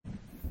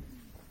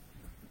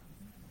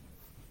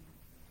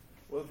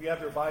Well, if you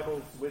have your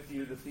Bibles with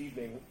you this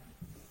evening,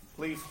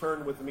 please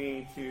turn with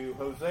me to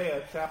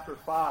Hosea chapter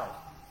 5.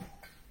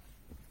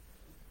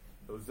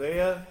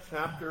 Hosea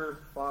chapter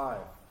 5.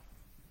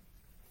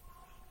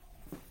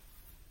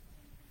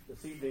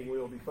 This evening we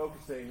will be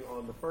focusing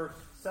on the first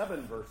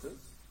 7 verses.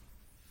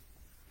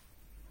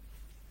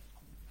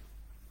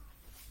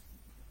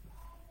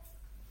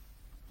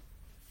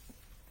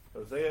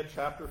 Hosea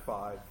chapter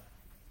 5.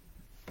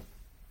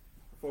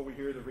 Before we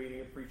hear the reading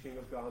and preaching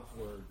of God's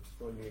word,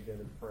 join me again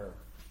in prayer.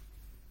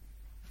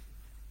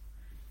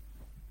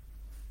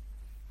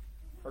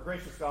 Our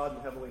gracious God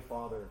and Heavenly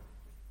Father,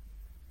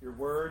 your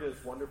word is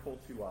wonderful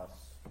to us.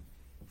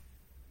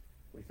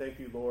 We thank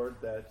you, Lord,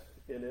 that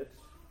in it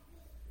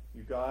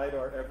you guide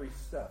our every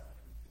step.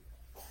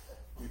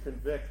 You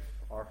convict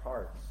our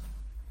hearts.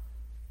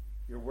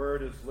 Your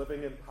word is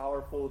living and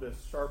powerful. It is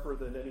sharper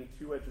than any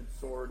two-edged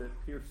sword. It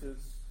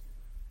pierces,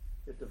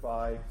 it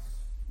divides,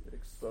 it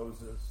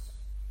exposes.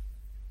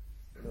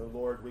 And, oh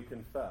Lord, we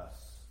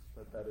confess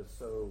that that is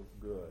so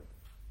good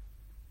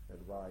and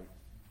right.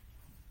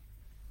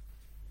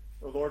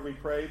 Oh Lord, we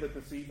pray that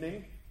this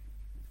evening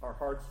our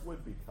hearts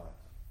would be cut,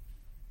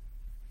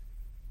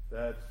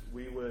 that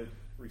we would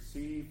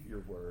receive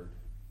your word,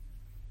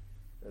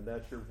 and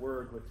that your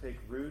word would take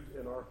root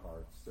in our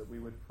hearts, that we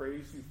would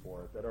praise you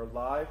for it, that our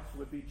lives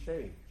would be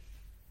changed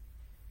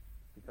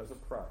because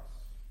of Christ.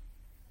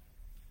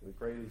 We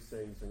pray these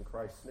things in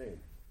Christ's name.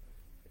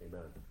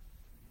 Amen.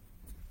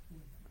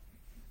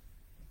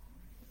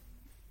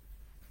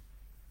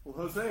 Well,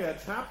 Hosea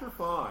chapter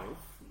 5,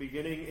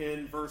 beginning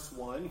in verse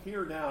 1,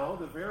 hear now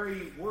the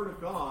very word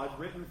of God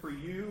written for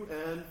you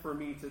and for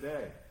me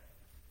today.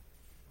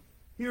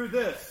 Hear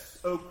this,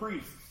 O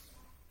priests.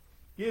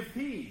 Give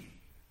heed,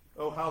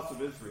 O house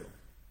of Israel.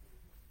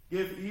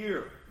 Give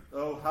ear,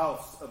 O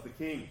house of the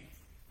king.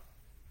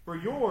 For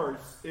yours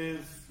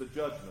is the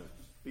judgment,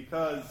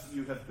 because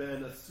you have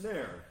been a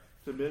snare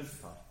to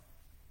Mizpah,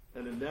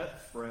 and a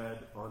net spread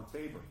on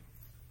Tabor.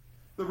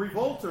 The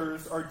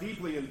revolters are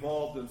deeply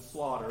involved in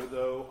slaughter,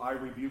 though I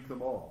rebuke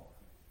them all.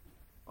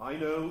 I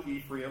know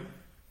Ephraim,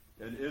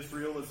 and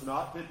Israel is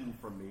not hidden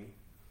from me.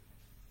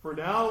 For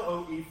now,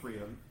 O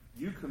Ephraim,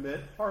 you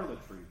commit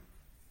harlotry.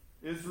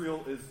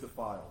 Israel is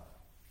defiled.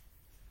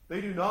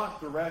 They do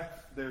not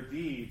direct their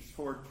deeds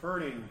toward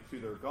turning to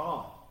their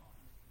God,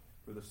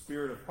 for the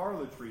spirit of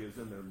harlotry is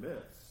in their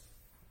midst,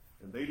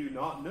 and they do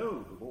not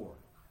know the Lord.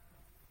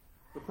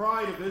 The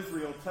pride of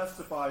Israel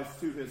testifies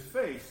to his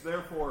face,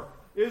 therefore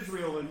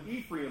Israel and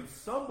Ephraim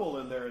stumble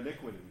in their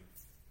iniquity.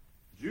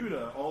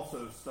 Judah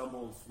also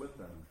stumbles with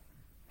them.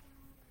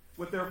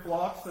 With their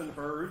flocks and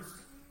herds,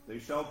 they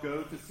shall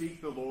go to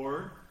seek the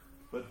Lord,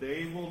 but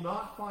they will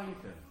not find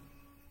him.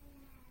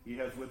 He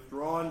has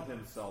withdrawn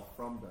himself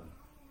from them.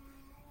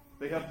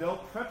 They have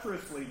dealt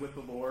treacherously with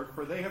the Lord,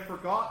 for they have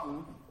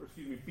begotten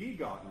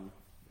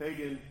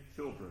pagan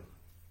children.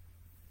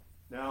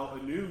 Now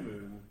a new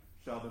moon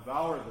shall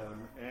devour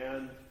them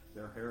and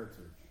their heritage.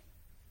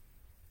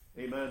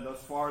 Amen. Thus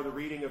far, the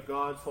reading of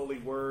God's holy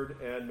word,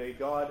 and may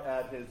God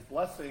add his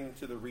blessing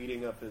to the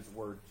reading of his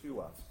word to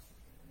us.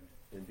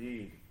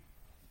 Indeed,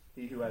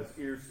 he who has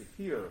ears to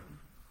hear,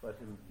 let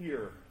him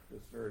hear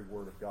this very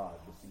word of God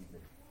this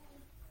evening.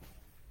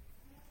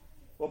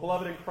 Well,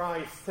 beloved in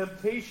Christ,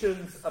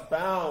 temptations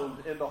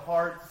abound in the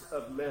hearts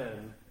of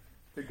men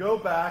to go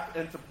back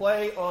and to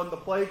play on the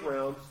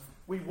playgrounds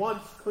we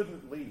once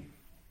couldn't leave.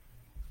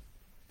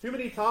 Too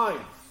many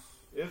times,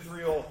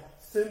 Israel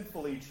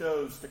sinfully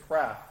chose to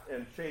craft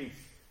and chase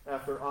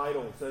after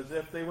idols as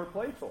if they were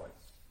play toys.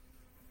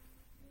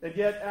 And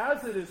yet,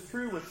 as it is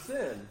true with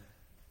sin,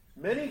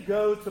 many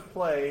go to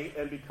play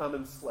and become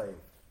enslaved,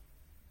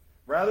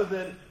 rather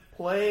than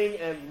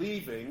playing and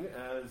leaving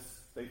as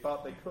they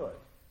thought they could.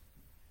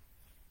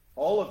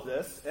 All of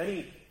this,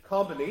 any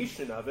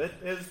combination of it,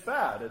 is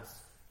bad.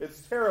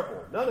 It's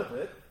terrible. None of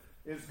it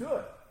is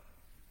good.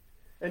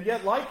 And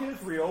yet, like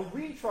Israel,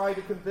 we try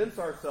to convince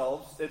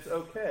ourselves it's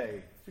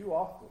okay too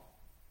often.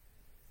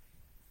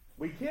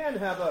 We can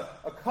have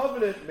a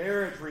covenant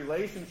marriage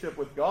relationship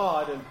with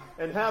God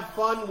and have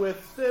fun with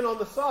sin on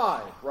the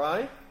side,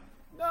 right?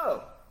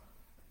 No.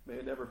 May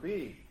it never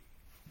be.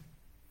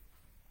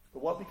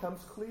 But what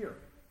becomes clear?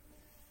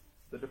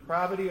 The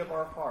depravity of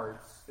our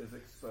hearts is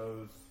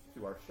exposed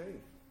to our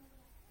shame.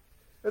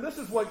 And this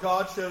is what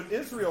God showed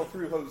Israel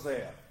through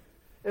Hosea.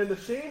 And the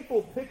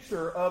shameful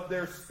picture of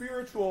their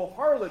spiritual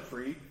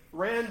harlotry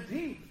ran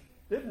deep,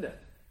 didn't it?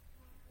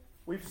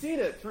 We've seen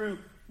it through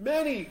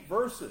many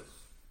verses,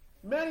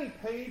 many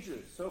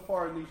pages so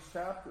far in these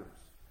chapters,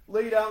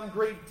 laid out in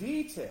great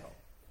detail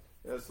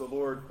as the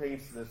Lord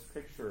paints this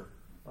picture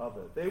of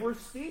it. They were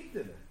steeped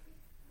in it.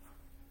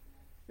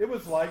 It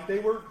was like they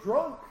were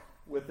drunk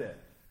with it.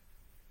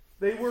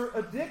 They were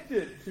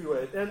addicted to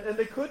it, and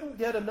they couldn't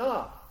get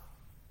enough.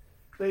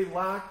 They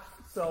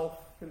lacked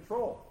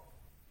self-control.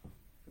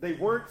 They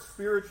weren't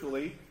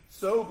spiritually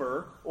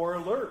sober or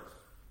alert.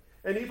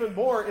 And even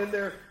more, in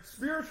their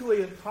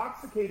spiritually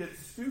intoxicated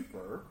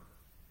stupor,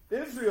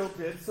 Israel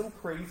did some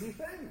crazy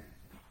things.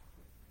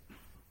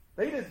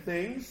 They did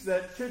things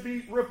that should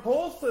be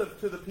repulsive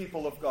to the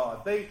people of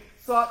God. They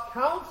sought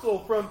counsel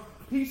from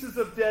pieces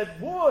of dead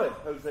wood,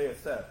 Hosea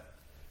said.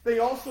 They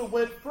also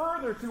went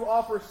further to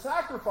offer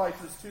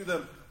sacrifices to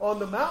them on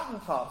the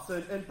mountaintops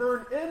and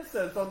burn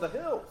incense on the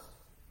hills.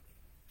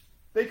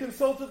 They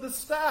consulted the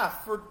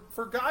staff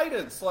for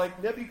guidance,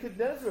 like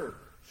Nebuchadnezzar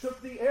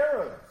shook the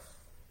arrows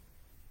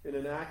in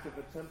an act of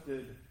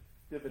attempted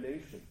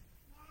divination.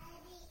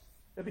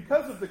 And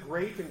because of the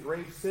great and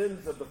grave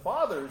sins of the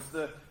fathers,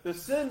 the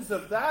sins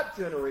of that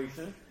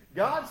generation,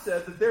 God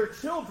said that their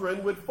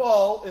children would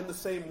fall in the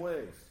same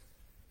ways.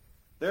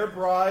 Their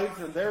brides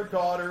and their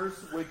daughters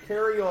would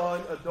carry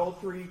on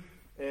adultery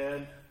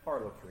and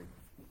harlotry.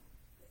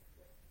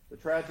 The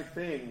tragic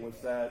thing was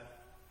that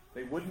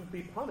they wouldn't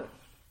be punished,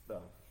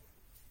 though.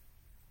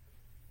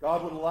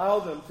 God would allow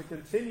them to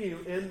continue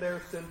in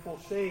their sinful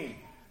shame,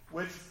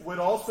 which would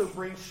also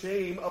bring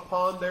shame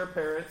upon their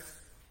parents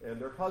and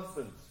their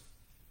husbands.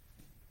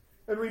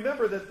 And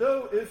remember that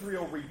though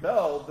Israel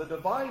rebelled, the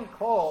divine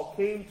call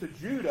came to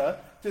Judah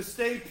to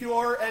stay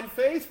pure and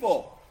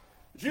faithful.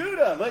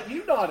 Judah, let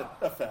you not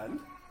offend.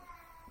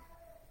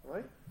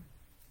 Right?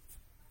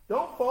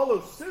 Don't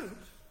follow suit,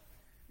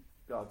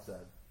 God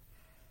said.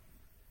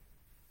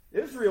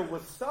 Israel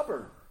was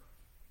stubborn,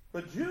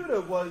 but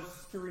Judah was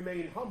to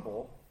remain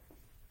humble.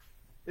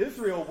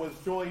 Israel was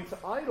joined to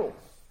idols,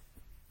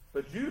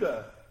 but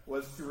Judah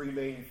was to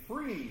remain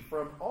free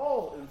from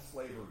all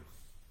enslavers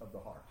of the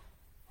heart.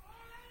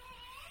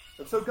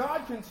 And so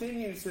God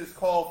continues his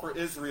call for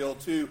Israel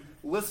to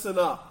listen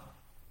up,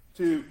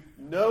 to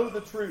know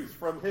the truth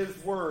from his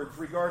words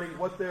regarding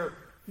what their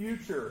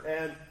future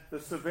and the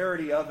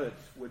severity of it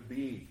would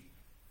be.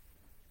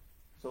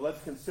 So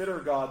let's consider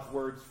God's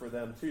words for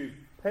them, to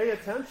pay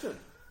attention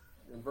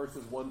in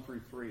verses 1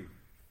 through 3.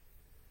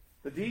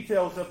 The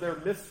details of their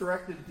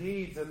misdirected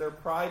deeds and their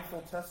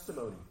prideful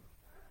testimony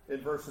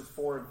in verses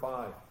 4 and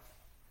 5,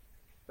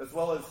 as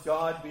well as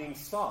God being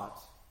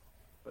sought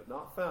but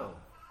not found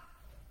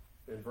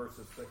in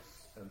verses 6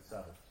 and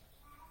 7.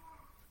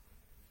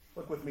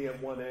 Look with me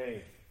at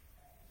 1a.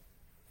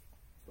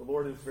 The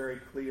Lord is very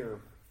clear.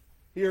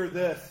 Hear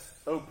this,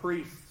 O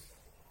priests.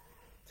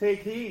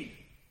 Take heed,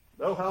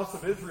 O house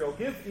of Israel.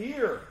 Give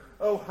ear,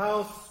 O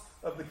house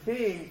of the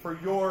king, for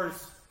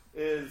yours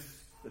is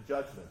the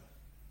judgment.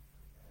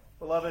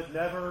 Beloved,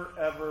 never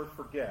ever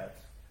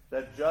forget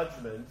that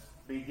judgment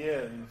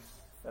begins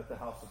at the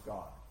house of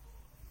God.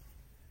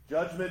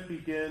 Judgment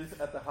begins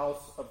at the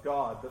house of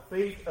God. The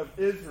fate of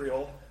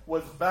Israel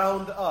was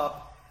bound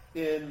up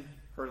in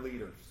her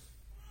leaders.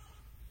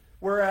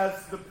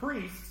 Whereas the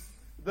priests,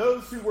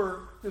 those who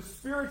were to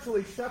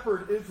spiritually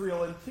shepherd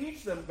Israel and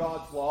teach them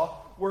God's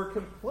law, were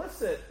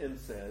complicit in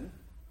sin,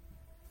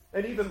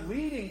 and even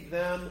leading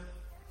them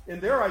in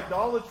their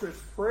idolatrous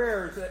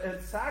prayers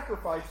and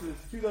sacrifices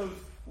to those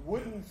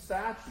wooden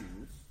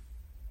statues.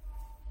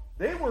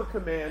 They were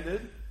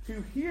commanded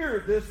to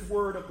hear this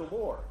word of the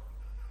Lord.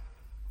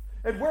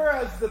 And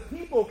whereas the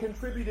people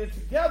contributed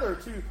together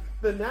to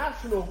the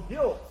national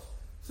guilt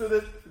so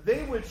that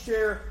they would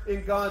share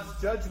in God's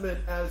judgment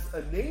as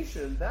a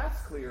nation, that's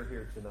clear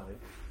here tonight.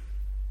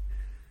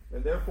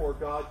 And therefore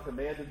God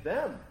commanded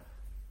them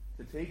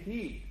to take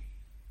heed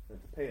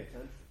and to pay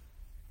attention.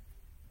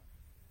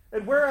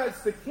 And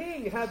whereas the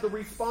king had the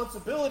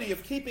responsibility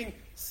of keeping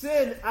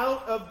sin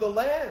out of the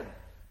land,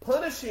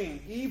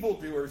 punishing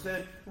evildoers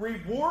and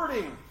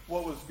rewarding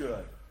what was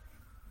good,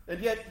 and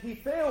yet he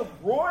failed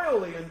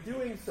royally in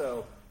doing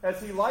so,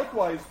 as he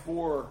likewise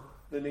bore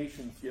the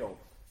nation's guilt.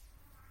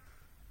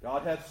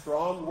 God had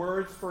strong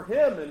words for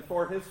him and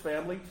for his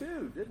family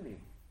too, didn't he?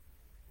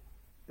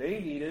 They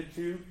needed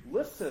to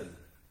listen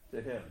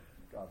to him,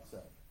 God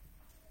said.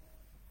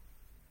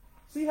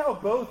 See how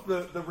both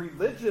the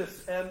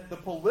religious and the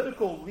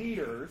political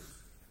leaders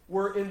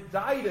were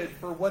indicted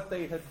for what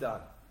they had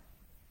done.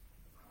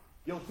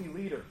 Guilty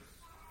leaders,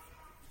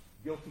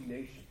 guilty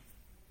nation.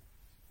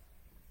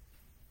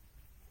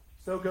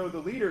 So go the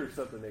leaders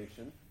of the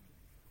nation,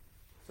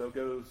 so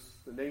goes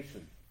the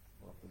nation,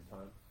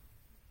 oftentimes.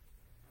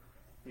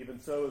 Even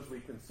so, as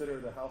we consider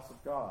the house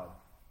of God,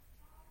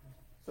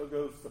 so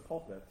goes the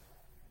pulpit,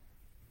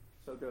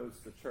 so goes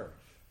the church,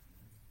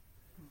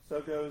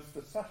 so goes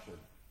the session,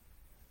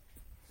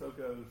 so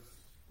goes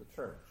the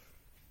church.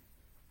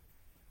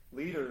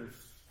 Leaders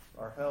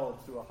are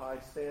held to a high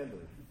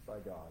standard by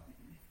God.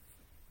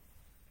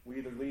 We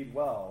either lead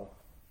well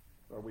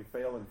or we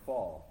fail and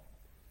fall.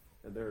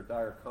 And there are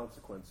dire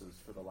consequences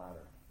for the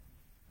latter.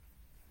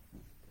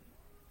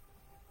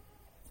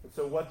 And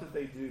so what did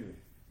they do?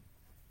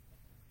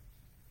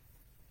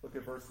 Look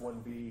at verse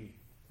 1b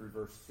through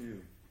verse 2.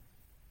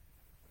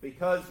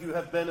 Because you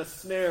have been a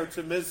snare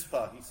to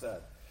Mizpah, he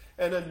said,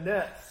 and a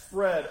net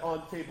spread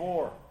on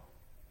Tabor.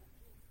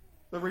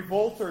 The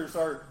revolters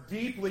are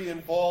deeply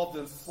involved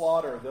in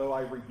slaughter, though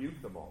I rebuke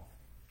them all.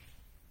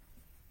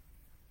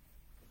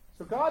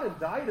 So God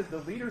indicted the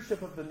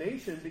leadership of the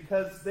nation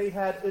because they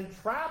had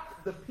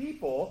entrapped the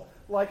people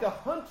like a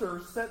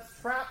hunter sets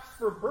traps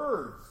for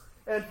birds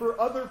and for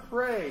other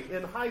prey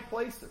in high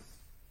places.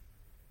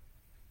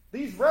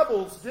 These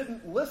rebels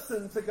didn't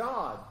listen to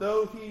God,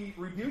 though he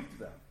rebuked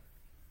them.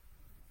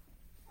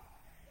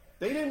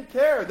 They didn't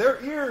care.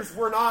 Their ears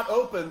were not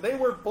open. They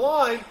were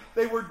blind.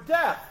 They were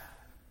deaf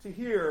to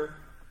hear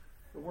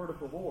the word of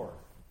the Lord.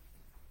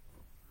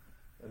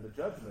 And the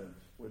judgment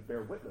would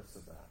bear witness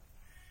of that.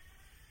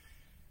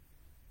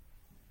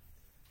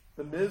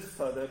 The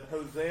Mizpah that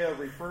Hosea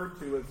referred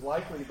to is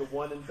likely the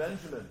one in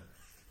Benjamin.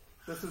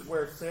 This is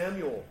where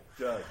Samuel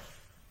judged.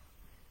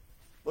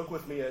 Look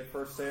with me at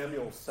 1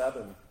 Samuel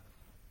 7,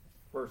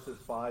 verses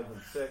 5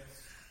 and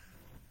 6.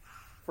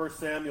 1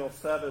 Samuel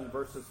 7,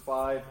 verses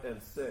 5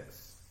 and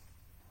 6.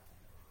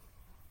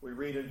 We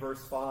read in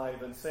verse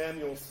 5, "And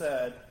Samuel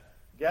said,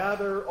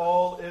 Gather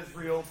all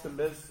Israel to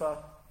Mizpah,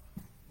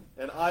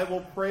 and I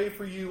will pray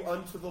for you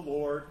unto the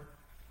Lord.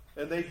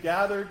 And they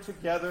gathered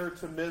together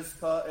to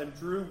Mizpah, and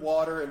drew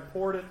water, and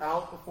poured it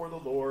out before the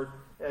Lord,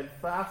 and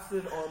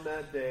fasted on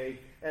that day,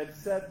 and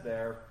said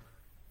there,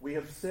 We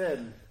have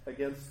sinned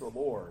against the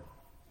Lord.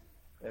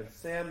 And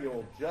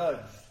Samuel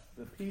judged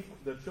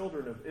the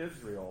children of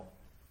Israel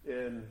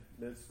in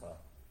Mizpah."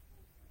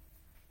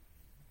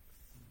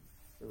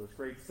 There was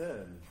great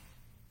sin.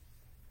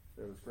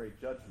 There was great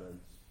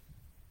judgment.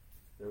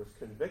 There was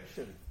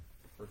conviction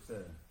for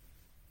sin.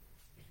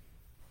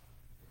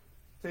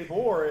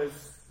 Tabor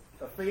is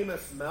a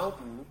famous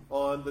mountain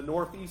on the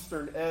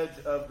northeastern edge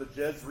of the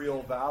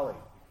Jezreel Valley.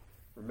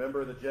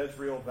 Remember the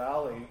Jezreel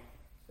Valley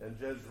and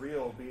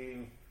Jezreel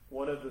being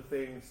one of the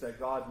things that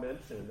God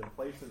mentioned and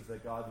places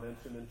that God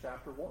mentioned in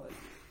chapter 1.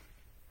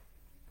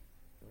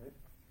 Right?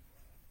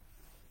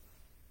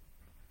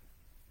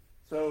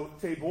 So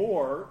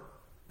Tabor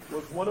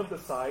was one of the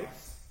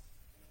sites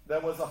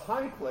that was a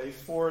high place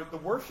for the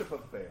worship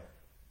of Baal.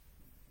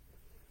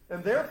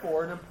 And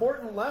therefore, an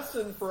important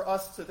lesson for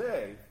us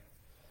today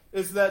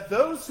is that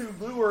those who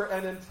lure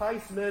and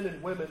entice men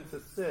and women to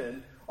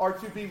sin are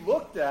to be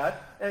looked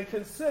at and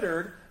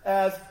considered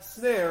as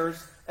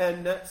snares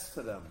and nets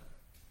to them.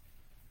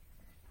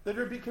 That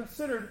are to be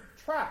considered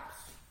traps.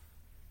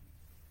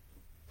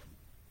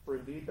 For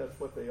indeed, that's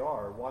what they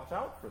are. Watch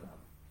out for them.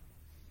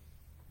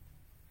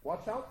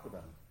 Watch out for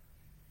them.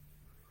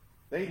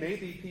 They may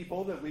be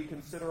people that we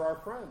consider our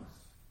friends.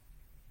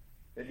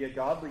 And yet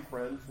godly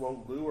friends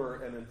won't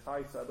lure and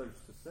entice others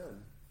to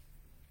sin.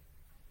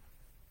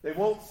 They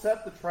won't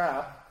set the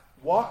trap,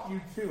 walk you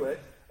to it,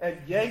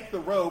 and yank the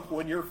rope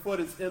when your foot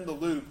is in the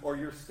loop or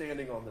you're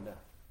standing on the net.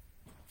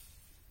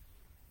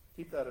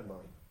 Keep that in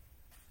mind.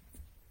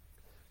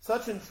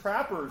 Such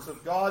entrappers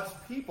of God's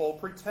people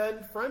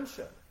pretend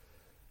friendship.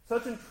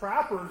 Such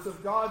entrappers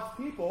of God's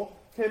people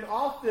can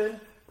often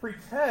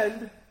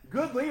pretend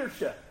good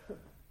leadership.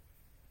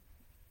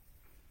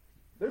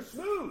 They're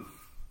smooth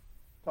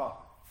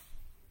talk.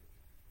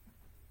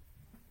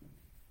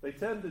 They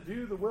tend to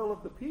do the will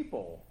of the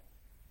people,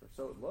 or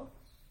so it looks.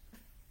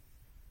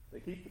 They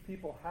keep the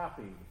people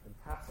happy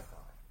and pacified,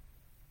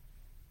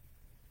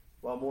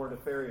 while more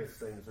nefarious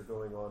things are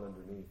going on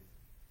underneath.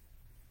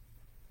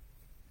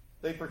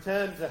 They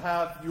pretend to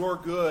have your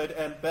good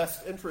and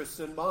best interests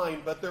in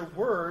mind, but their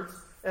words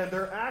and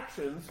their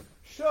actions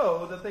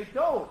show that they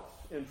don't,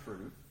 in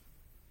truth.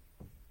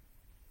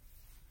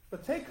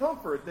 But take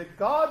comfort that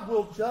God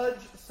will judge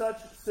such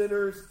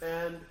sinners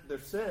and their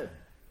sin.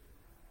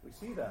 We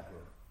see that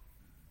here.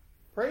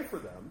 Pray for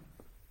them,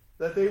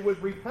 that they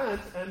would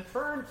repent and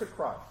turn to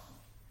Christ.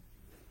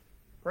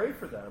 Pray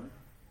for them,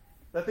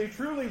 that they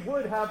truly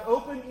would have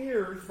open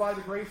ears by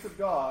the grace of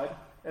God,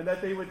 and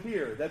that they would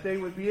hear, that they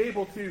would be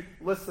able to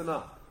listen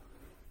up.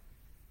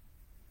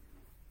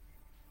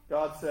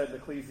 God said in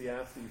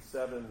Ecclesiastes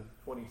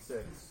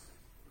 7:26,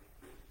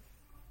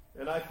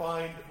 "And I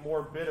find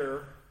more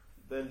bitter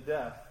than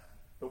death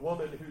the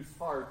woman whose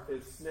heart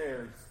is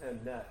snares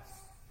and nets,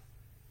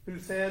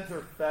 whose hands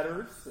are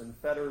fetters, and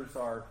fetters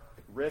are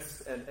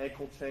wrist and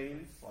ankle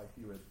chains, like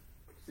you would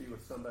see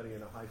with somebody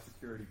in a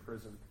high-security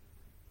prison.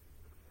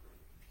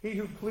 He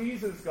who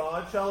pleases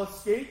God shall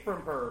escape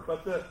from her,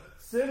 but the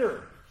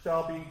sinner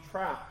shall be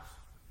trapped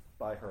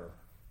by her."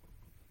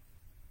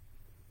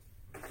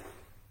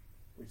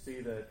 We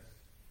see that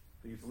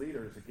these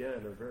leaders,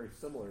 again, are very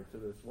similar to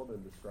this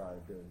woman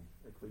described in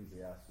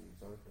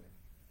Ecclesiastes, aren't they?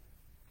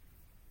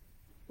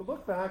 But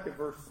look back at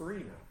verse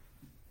 3 now.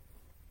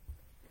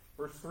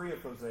 Verse 3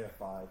 of Hosea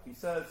 5. He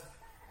says,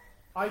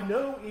 "I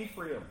know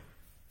Ephraim,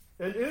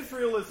 and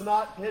Israel is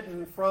not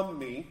hidden from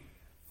me.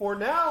 For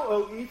now,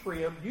 O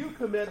Ephraim, you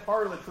commit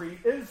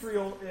harlotry.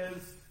 Israel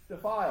is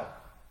defiled."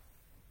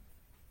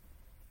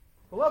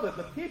 Beloved,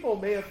 the people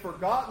may have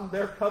forgotten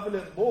their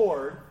covenant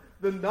Lord.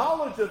 The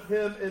knowledge of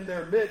him in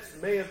their midst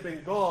may have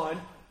been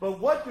gone. But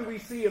what do we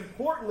see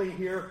importantly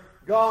here?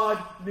 God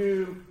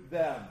knew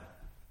them.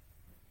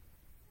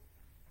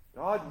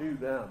 God knew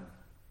them.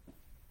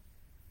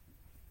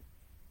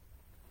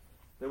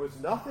 There was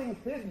nothing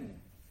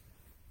hidden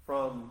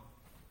from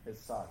his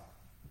sight.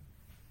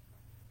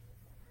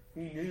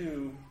 He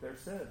knew their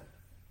sin.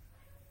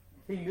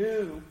 He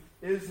knew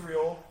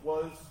Israel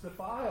was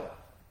defiled.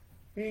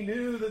 He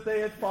knew that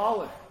they had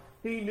fallen.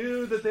 He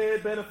knew that they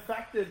had been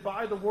affected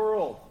by the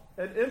world.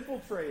 and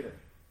infiltrated.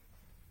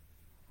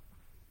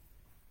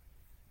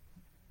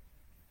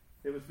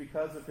 It was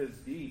because of his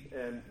deep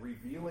and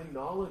revealing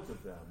knowledge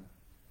of them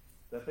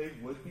that they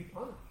would be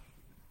punished.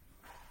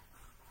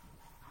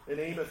 In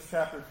Amos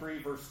chapter 3,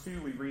 verse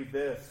 2, we read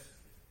this: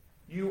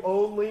 "You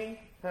only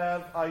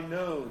have I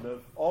known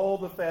of all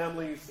the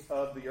families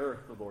of the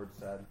earth," the Lord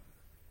said.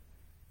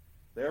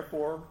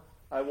 "Therefore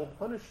I will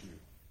punish you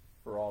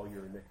for all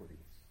your iniquities."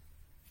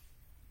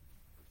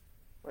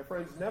 My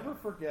friends, never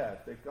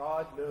forget that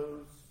God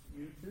knows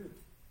you too.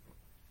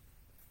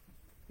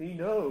 He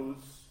knows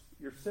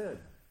your sin.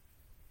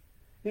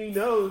 He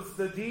knows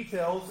the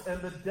details and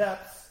the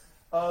depths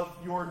of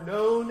your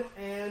known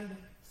and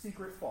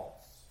secret faults.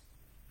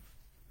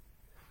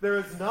 There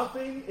is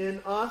nothing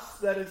in us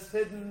that is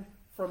hidden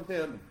from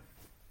him.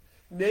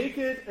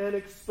 Naked and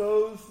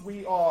exposed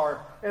we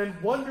are,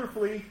 and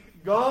wonderfully,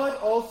 God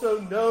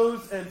also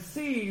knows and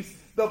sees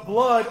the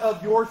blood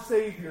of your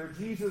Savior,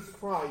 Jesus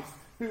Christ,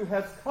 who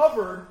has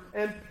covered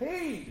and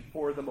paid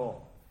for them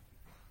all.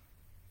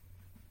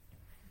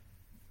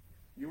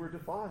 You were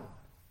defiled,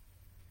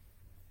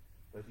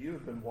 but you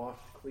have been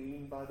washed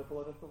clean by the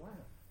blood of the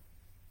Lamb.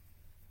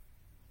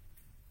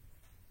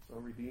 So,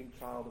 redeemed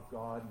child of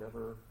God,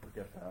 never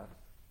forget that.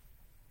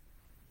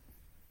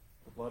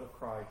 The blood of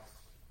Christ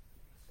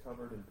has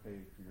covered and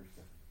paid for your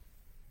sin.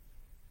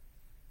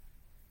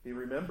 He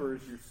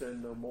remembers your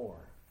sin no more.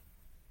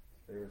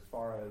 They're as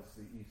far as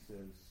the east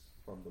is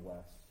from the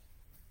west.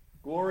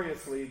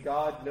 Gloriously,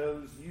 God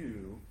knows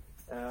you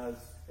as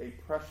a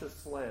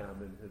precious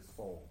lamb in his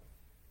fold.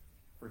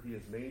 For he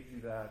has made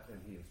you that,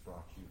 and he has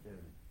brought you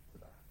into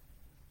that.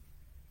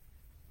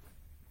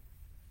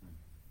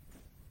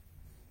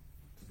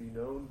 To be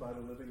known by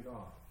the living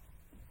God,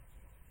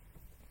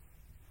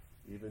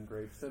 even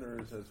great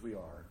sinners as we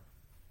are.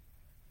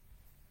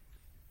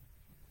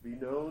 To be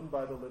known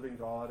by the living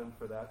God, and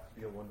for that to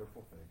be a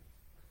wonderful thing.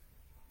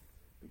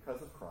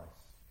 Because of Christ.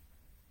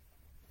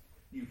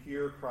 You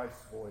hear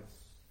Christ's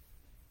voice,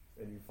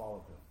 and you follow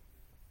him.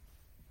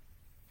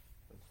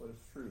 That's what is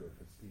true of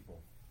his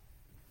people.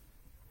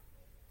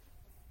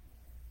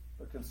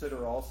 But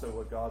consider also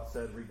what God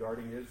said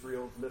regarding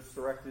Israel's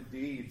misdirected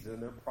deeds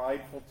and their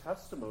prideful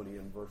testimony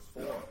in verse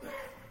 4.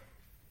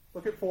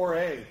 Look at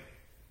 4a.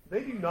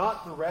 They do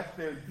not direct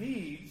their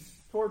deeds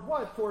toward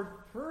what? Toward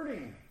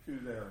turning to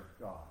their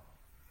God.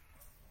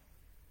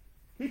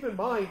 Keep in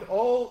mind,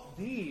 all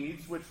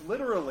deeds, which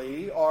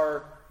literally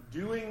are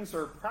doings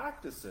or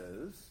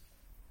practices,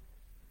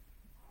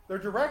 they're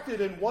directed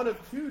in one of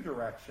two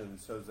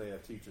directions, Hosea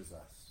teaches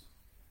us.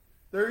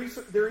 They're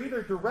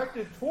either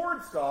directed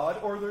towards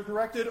God or they're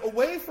directed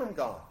away from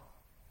God.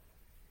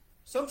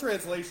 Some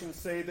translations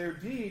say their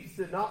deeds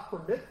did not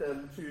permit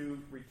them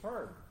to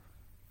return.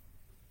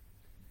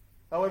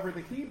 However,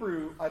 the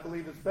Hebrew, I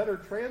believe, is better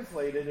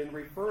translated in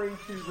referring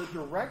to the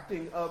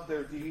directing of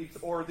their deeds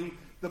or the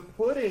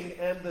putting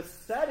and the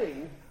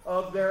setting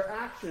of their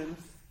actions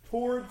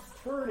towards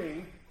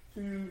turning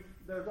to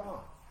their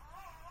God.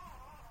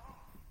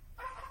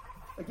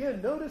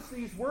 Again, notice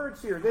these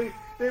words here.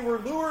 They were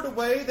lured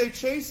away, they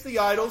chased the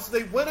idols,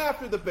 they went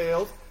after the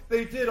Baals,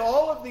 they did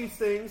all of these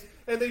things,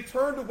 and they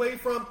turned away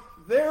from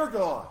their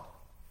God.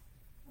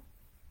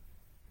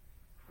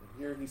 And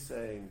here he's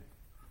saying,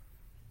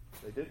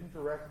 they didn't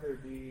direct their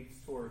deeds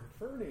toward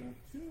turning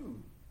to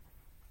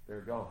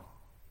their God.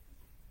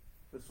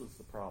 This was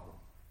the problem.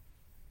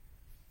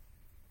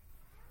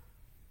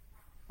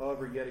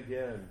 However, yet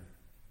again,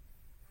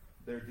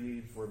 their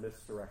deeds were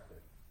misdirected.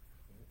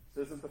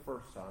 This isn't the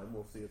first time.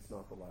 We'll see it's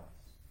not the last.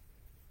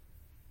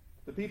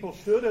 The people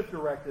should have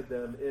directed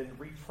them in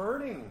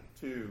returning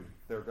to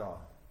their God.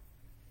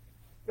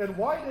 And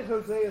why did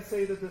Hosea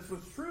say that this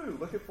was true?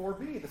 Look at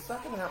 4b, the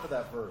second half of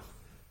that verse.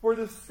 For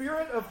the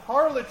spirit of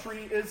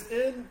harlotry is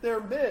in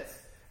their midst,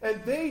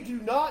 and they do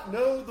not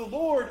know the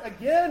Lord.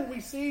 Again,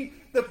 we see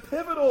the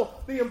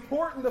pivotal, the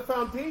important, the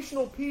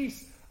foundational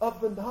piece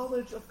of the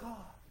knowledge of God.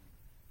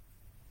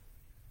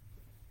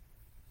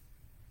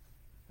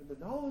 And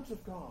the knowledge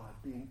of God,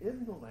 being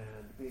in the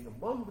land, being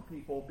among the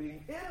people,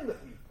 being in the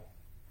people.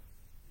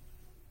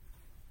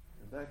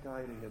 And that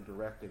guiding and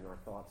directing our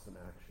thoughts and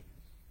actions.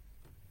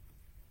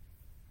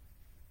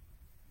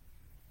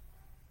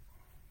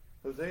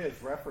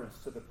 Hosea's reference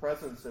to the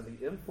presence and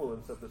the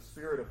influence of the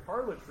spirit of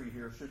harlotry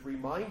here should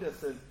remind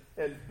us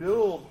and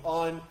build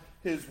on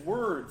his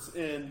words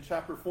in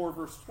chapter 4,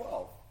 verse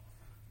 12,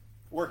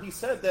 where he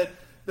said that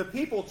the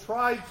people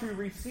tried to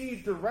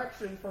receive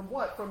direction from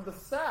what? From the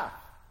staff,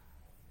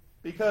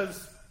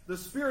 because the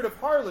spirit of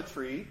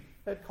harlotry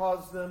had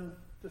caused them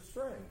to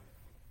stray.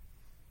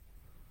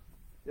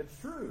 It's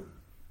true.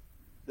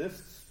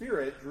 This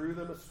spirit drew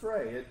them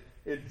astray.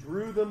 It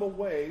drew them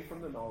away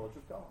from the knowledge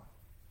of God.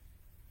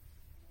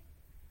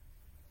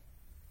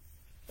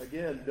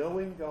 Again,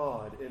 knowing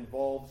God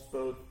involves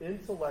both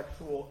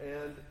intellectual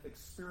and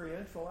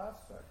experiential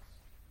aspects.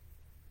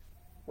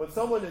 When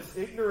someone is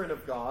ignorant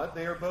of God,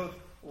 they are both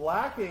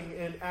lacking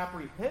in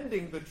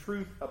apprehending the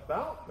truth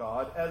about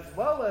God, as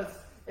well as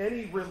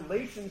any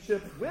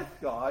relationship with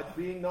God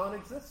being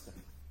non-existent.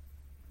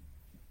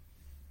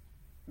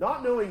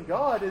 Not knowing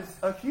God is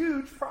a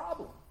huge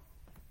problem.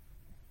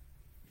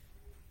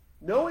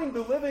 Knowing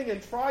the living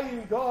and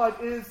triune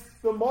God is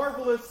the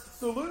marvelous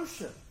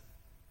solution.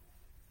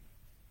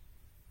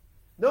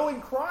 Knowing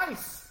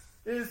Christ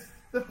is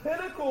the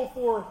pinnacle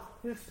for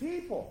his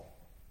people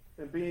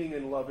and being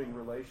in loving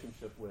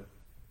relationship with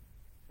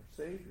our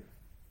Savior.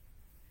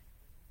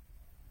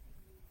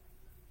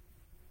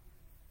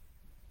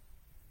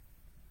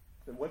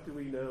 And what do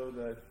we know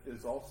that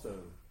is also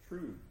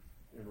true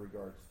in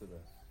regards to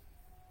this?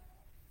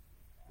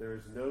 There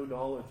is no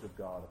knowledge of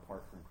God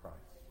apart from Christ.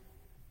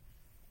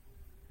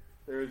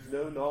 There is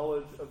no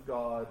knowledge of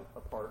God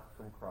apart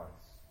from Christ.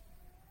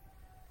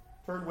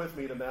 Turn with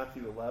me to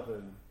Matthew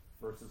 11,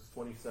 verses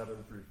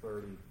 27 through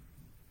 30,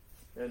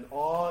 and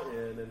awe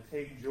in and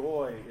take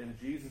joy in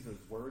Jesus'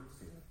 words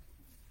here.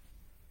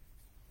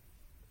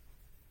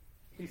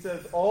 He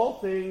says, "All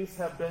things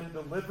have been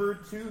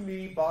delivered to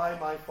me by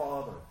my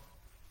Father,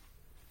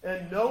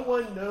 and no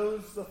one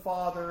knows the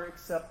Father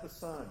except the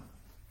Son,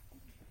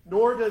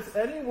 nor does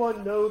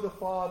anyone know the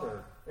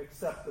Father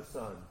except the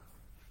Son,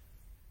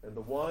 and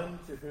the one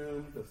to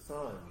whom the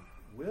Son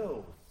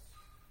wills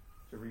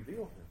to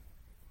reveal him.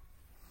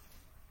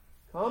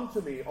 Come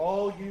to me,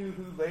 all you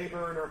who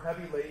labor and are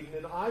heavy laden,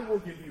 and I will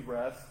give you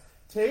rest.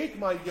 Take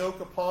my yoke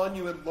upon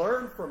you and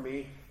learn from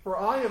me, for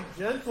I am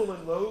gentle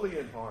and lowly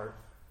in heart.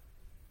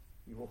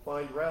 You will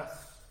find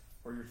rest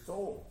for your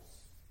souls,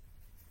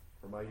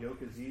 for my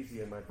yoke is easy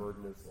and my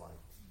burden is light."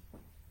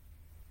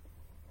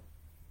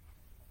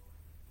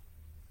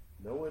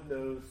 No one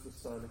knows the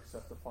Son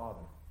except the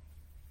Father.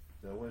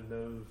 No one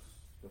knows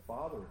the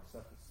Father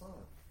except the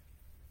Son,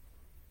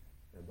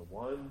 and the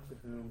one to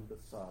whom the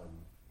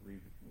Son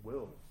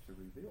wills to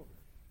reveal him.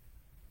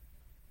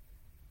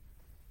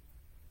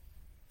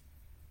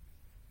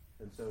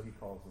 And so he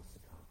calls us to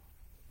come.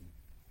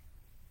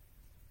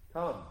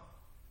 Come,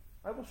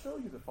 I will show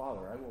you the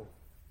Father. I will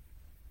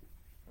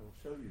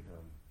show you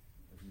him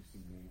as you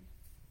see me,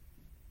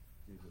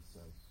 Jesus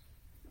says.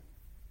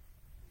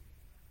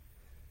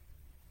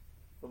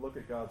 But look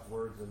at God's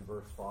words in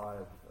verse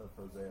 5 of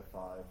Hosea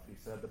 5. He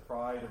said, "The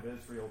pride of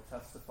Israel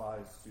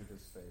testifies to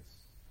his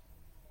face.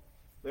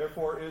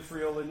 Therefore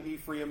Israel and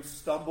Ephraim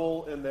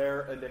stumble in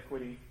their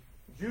iniquity.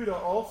 Judah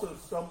also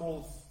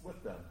stumbles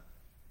with them."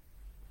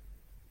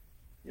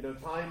 You know,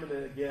 time and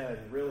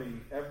again, really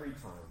every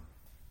time,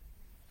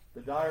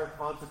 the dire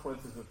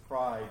consequences of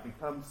pride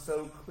become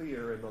so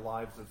clear in the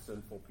lives of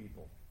sinful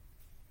people.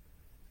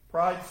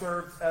 Pride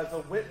serves as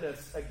a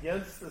witness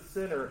against the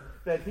sinner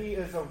that he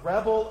is a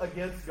rebel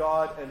against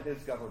God and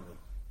his government.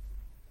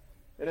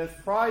 And as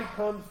pride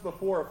comes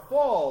before a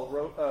fall,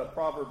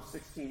 Proverbs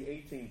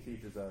 16:18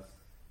 teaches us,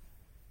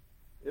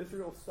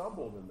 Israel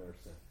stumbled in their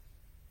sin.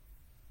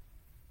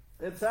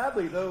 And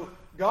sadly, though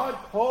God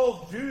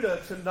called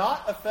Judah to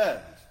not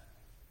offend,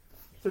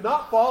 to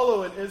not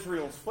follow in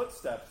Israel's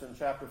footsteps in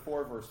chapter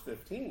 4, verse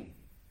 15,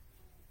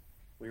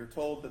 we are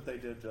told that they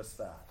did just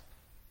that,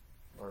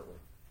 aren't we?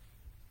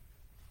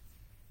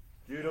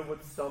 Judah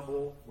would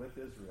stumble with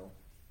Israel.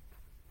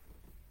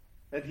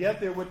 And yet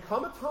there would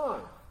come a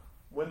time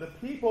when the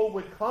people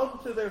would come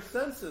to their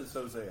senses,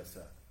 Hosea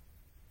said,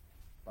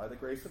 by the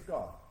grace of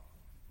God.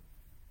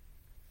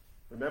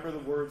 Remember the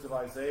words of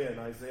Isaiah in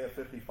Isaiah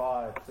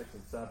 55, 6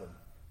 and 7.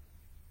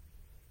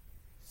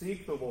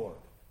 "Seek the Lord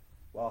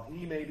while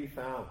he may be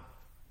found.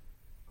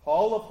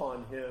 Call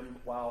upon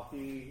him while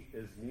he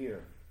is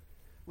near.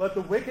 Let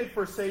the wicked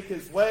forsake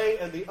his way,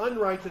 and the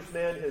unrighteous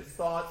man his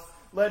thoughts.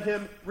 Let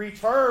him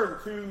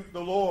return to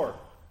the Lord,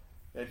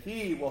 and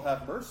he will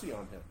have mercy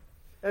on him.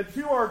 And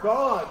to our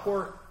God,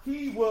 for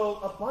he will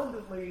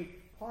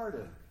abundantly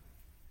pardon."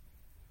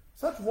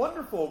 Such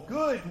wonderful,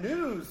 good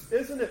news,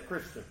 isn't it,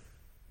 Christian?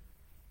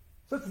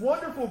 Such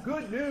wonderful,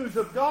 good news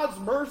of God's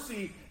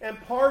mercy and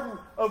pardon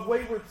of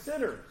wayward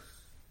sinners.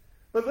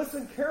 But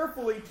listen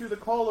carefully to the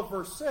call of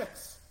verse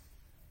 6.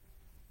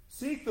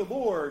 "Seek the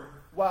Lord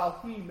while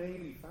he may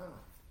be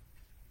found.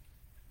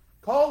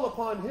 Call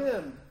upon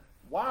him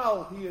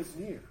while he is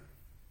near."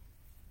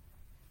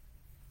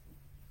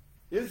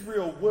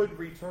 Israel would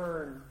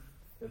return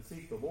and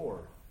seek the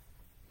Lord.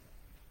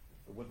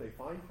 But would they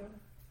find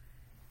him?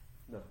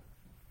 No.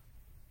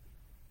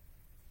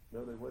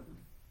 No, they wouldn't.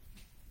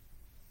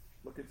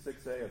 Look at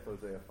 6a of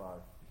Hosea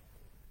 5.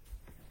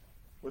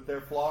 "With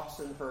their flocks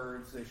and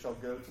herds they shall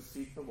go to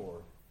seek the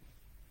Lord,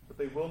 but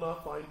they will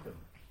not find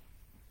him."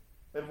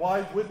 And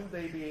why wouldn't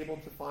they be able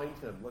to find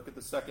him? Look at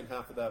the second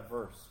half of that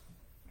verse.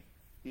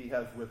 "He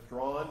has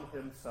withdrawn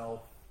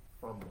himself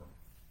from them."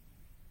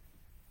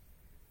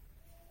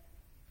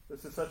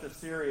 This is such a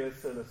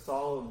serious and a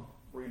solemn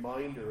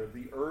reminder of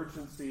the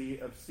urgency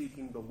of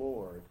seeking the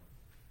Lord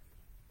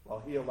while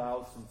he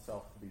allows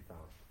himself to be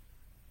found.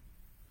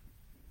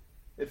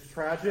 It's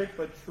tragic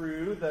but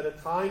true that a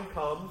time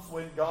comes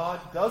when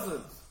God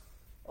doesn't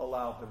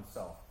allow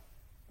himself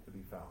to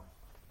be found.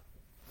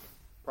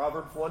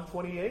 Proverbs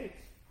 1:28.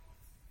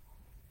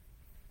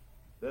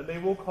 "Then they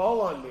will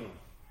call on me,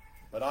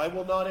 but I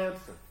will not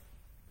answer.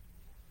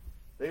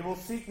 They will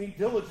seek me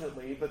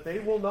diligently, but they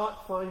will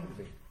not find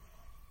me.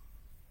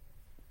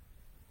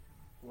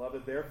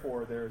 Beloved,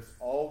 therefore, there is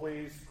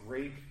always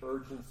great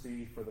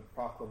urgency for the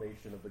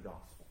proclamation of the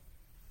gospel.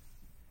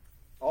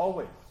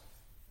 Always.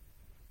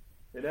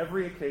 In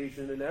every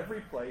occasion, in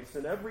every place,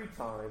 in every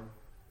time,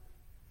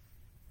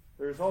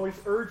 there is always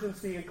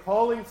urgency in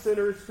calling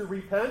sinners to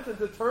repent and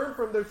to turn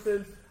from their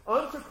sins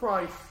unto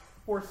Christ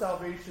for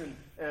salvation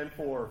and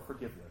for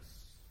forgiveness.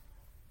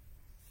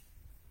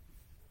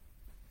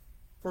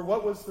 For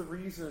what was the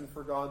reason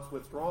for God's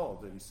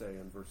withdrawal, did he say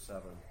in verse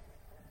 7?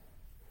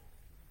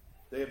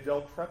 They have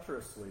dealt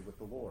treacherously with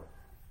the Lord,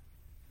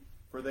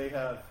 for they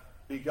have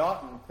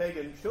begotten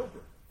pagan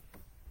children.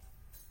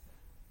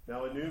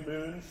 Now a new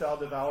moon shall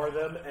devour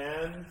them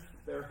and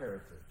their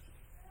heritage.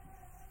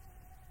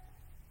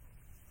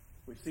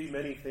 We see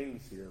many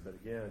things here, but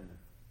again,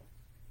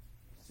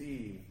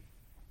 see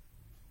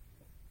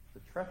the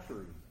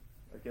treachery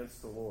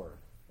against the Lord.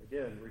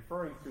 Again,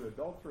 referring to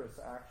adulterous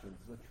actions,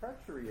 the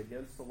treachery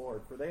against the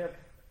Lord, for they have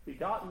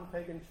begotten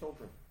pagan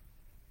children.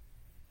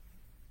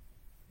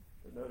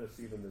 But notice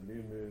even the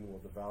new moon will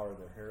devour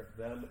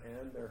them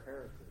and their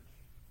heritage.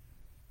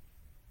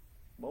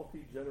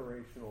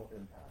 Multi-generational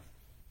impact,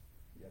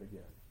 yet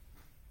again.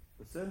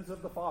 The sins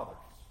of the fathers.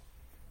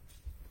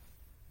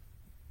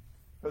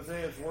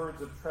 Hosea's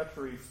words of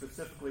treachery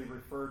specifically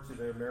refer to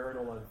their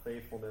marital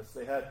unfaithfulness.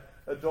 They had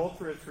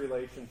adulterous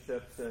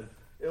relationships and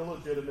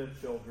illegitimate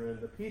children.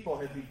 The people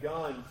had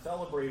begun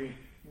celebrating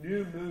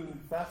new moon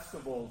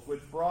festivals,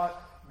 which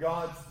brought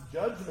God's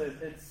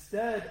judgment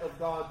instead of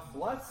God's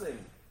blessing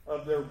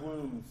of their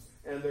wombs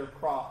and their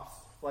crops,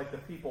 like the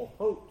people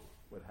hoped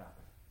would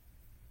happen.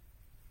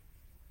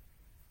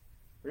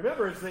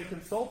 Remember, as they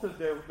consulted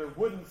their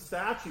wooden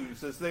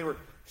statues, as they were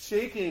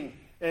shaking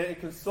and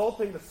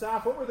consulting the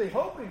staff, what were they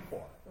hoping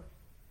for?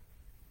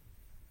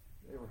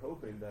 They were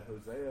hoping that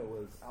Hosea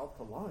was out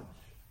to lunch.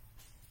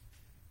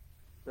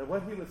 That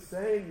what he was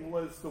saying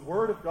was the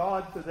word of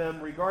God to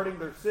them regarding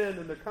their sin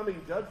and their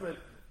coming judgment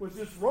was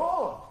just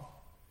wrong.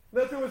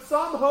 That there was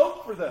some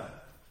hope for them.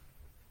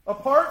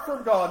 Apart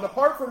from God, and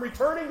apart from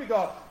returning to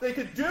God, they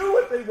could do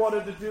what they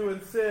wanted to do in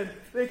sin.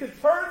 They could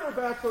turn their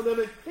backs on them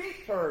and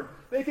keep turned.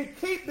 They could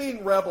keep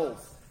being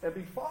rebels and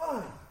be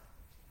fine.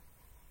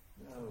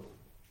 No.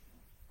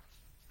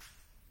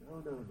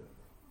 No.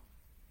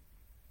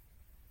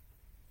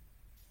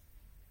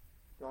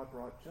 God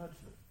brought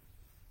judgment,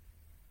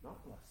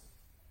 not blessing.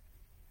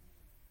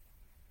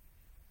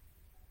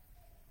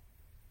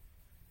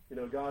 You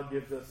know, God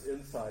gives us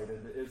insight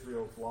into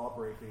Israel's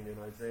law-breaking in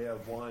Isaiah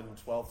 1,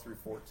 12 through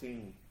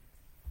 14.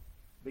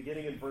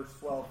 Beginning in verse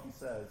 12, he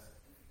says,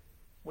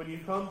 "When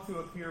you come to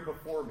appear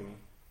before me,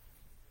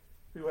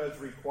 who has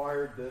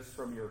required this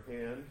from your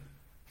hand,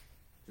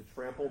 to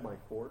trample my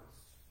courts?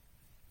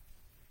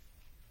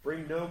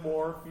 Bring no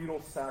more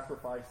futile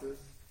sacrifices.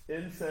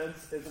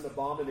 Incense is an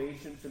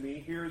abomination to me.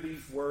 Hear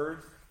these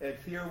words, and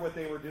hear what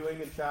they were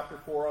doing in chapter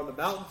 4 on the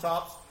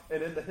mountaintops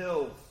and in the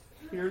hills.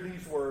 Hear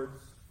these words.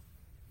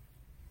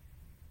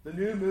 The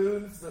new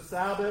moons, the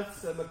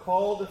Sabbaths, and the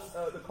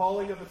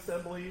calling of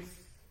assemblies.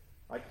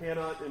 I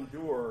cannot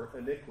endure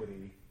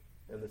iniquity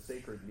and the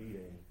sacred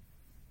meeting.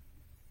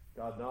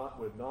 God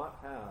would not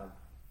have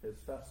his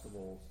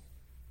festivals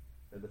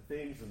and the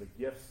things and the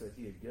gifts that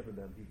he had given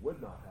them. He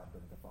would not have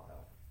them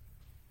defiled.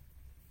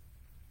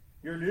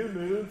 Your new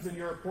moons and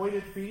your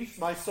appointed feasts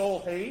my soul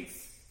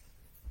hates.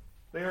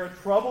 They are a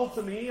trouble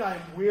to me. I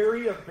am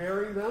weary of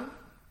bearing them.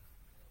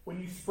 When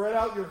you spread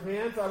out your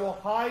hands, I will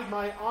hide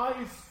my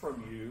eyes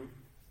from you.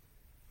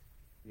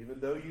 Even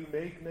though you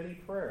make many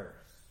prayers,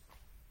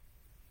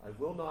 I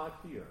will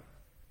not hear.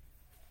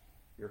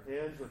 Your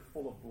hands are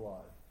full of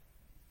blood."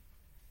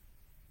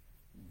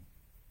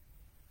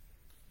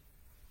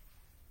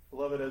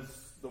 Beloved,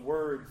 as the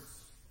words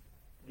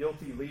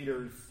guilty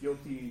leaders,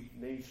 guilty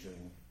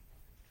nation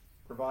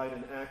provide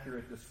an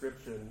accurate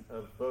description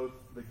of both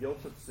the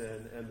guilt of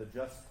sin and the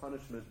just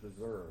punishment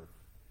deserved,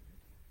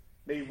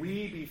 may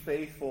we be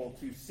faithful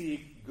to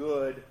seek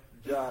good,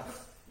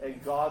 just,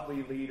 and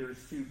godly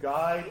leaders to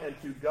guide and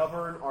to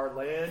govern our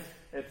land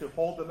and to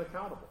hold them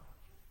accountable.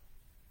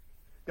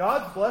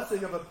 God's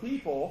blessing of a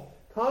people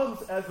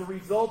comes as a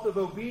result of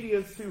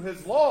obedience to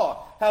his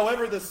law.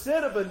 However, the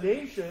sin of a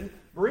nation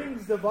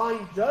brings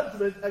divine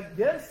judgment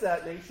against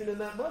that nation,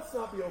 and that must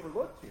not be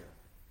overlooked here.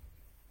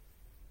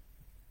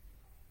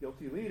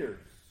 Guilty leaders,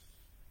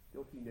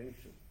 guilty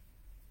nation.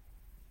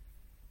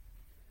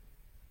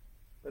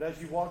 But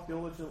as you walk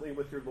diligently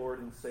with your Lord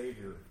and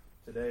Savior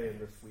today and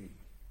this week,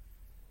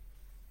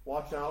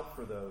 watch out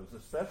for those,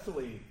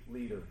 especially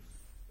leaders,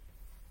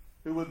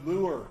 who would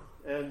lure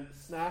and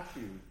snatch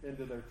you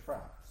into their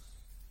traps.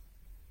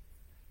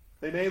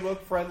 They may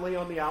look friendly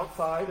on the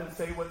outside and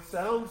say what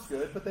sounds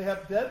good, but they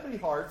have deadly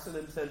hearts and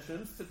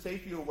intentions to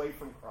take you away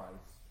from Christ.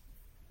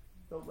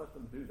 Don't let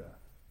them do that.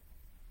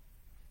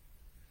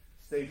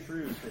 Stay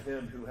true to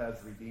him who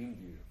has redeemed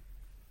you.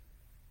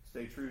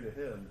 Stay true to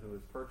him who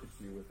has purchased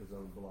you with his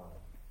own blood.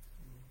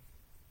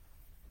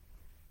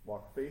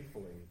 Walk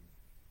faithfully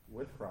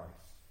with Christ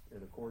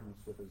in accordance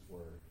with his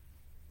word.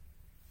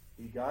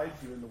 He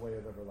guides you in the way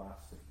of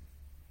everlasting.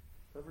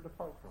 Never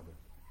depart from it.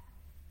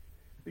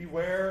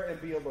 Beware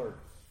and be alert.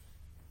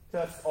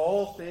 Test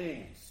all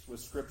things with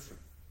Scripture,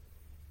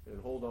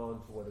 and hold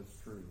on to what is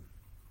true.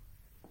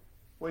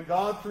 When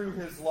God, through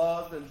his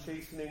love and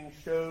chastening,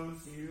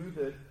 shows you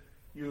that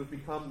you have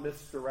become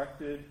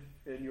misdirected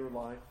in your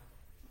life,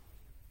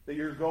 that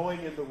you're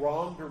going in the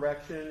wrong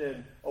direction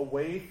and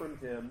away from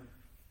him,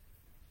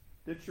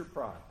 ditch your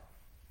pride.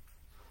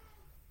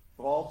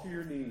 Fall to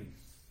your knees,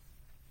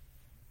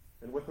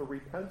 and with a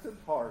repentant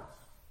heart,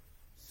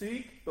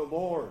 seek the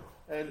Lord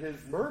and his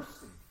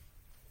mercy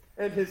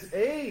and his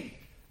aid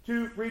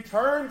to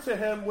return to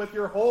him with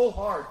your whole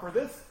heart. For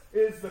this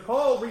is the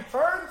call: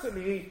 return to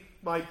me,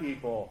 my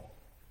people,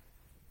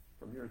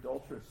 from your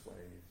adulterous ways.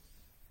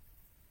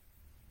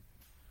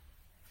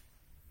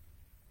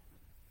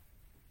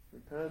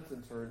 Repent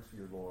and turn to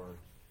your Lord.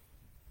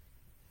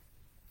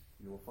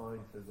 You will find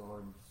his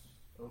arms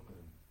open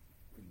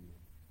for you.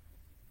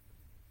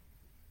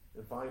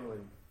 And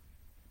finally,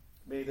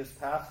 may this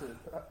passage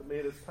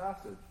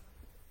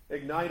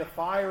ignite a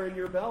fire in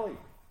your belly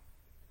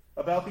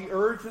about the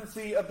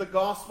urgency of the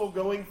gospel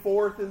going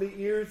forth in the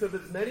ears of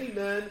as many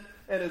men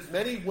and as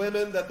many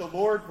women that the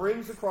Lord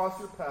brings across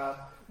your path,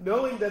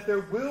 knowing that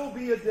there will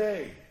be a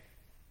day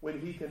when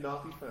he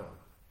cannot be found.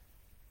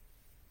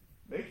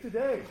 Make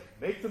today,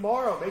 make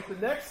tomorrow, make the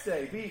next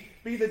day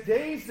be the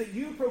days that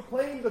you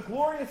proclaim the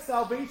glorious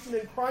salvation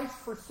in Christ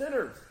for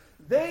sinners.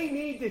 They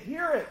need to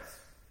hear it,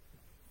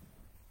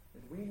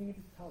 and we need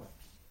to tell it.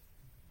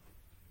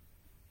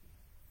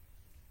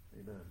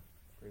 Amen.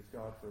 Praise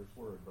God for his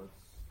word. Let's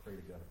pray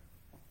together.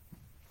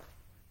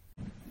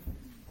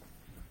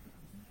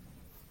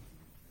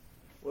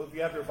 Well, if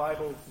you have your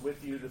Bibles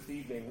with you this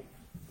evening,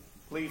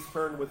 please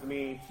turn with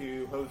me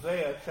to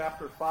Hosea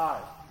chapter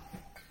 5.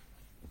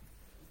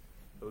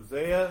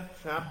 Hosea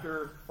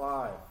chapter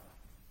 5.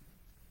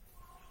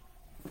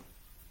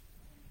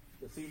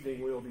 This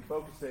evening we will be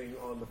focusing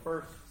on the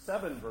first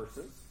 7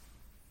 verses.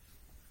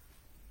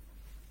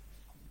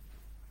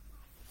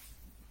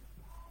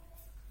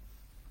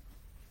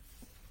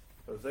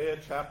 Hosea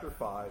chapter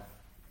 5.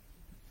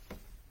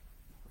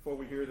 Before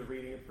we hear the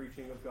reading and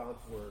preaching of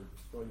God's word,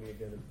 join me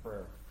again in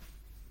prayer.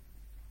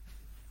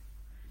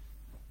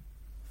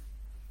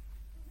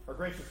 Our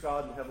gracious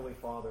God and Heavenly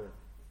Father,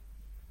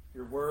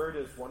 your word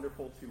is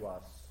wonderful to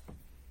us.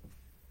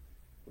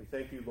 We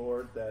thank you,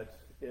 Lord, that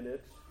in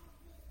it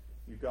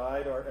you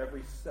guide our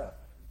every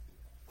step.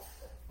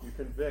 You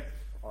convict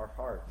our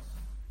hearts.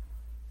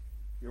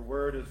 Your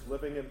word is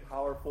living and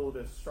powerful. It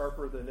is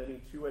sharper than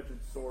any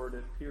two-edged sword.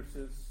 It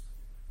pierces,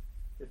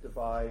 it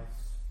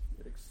divides,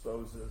 it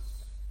exposes.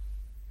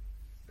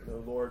 And,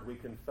 oh Lord, we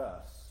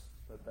confess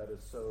that that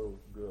is so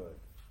good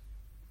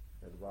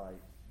and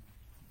right.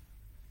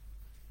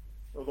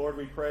 Oh Lord,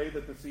 we pray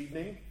that this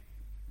evening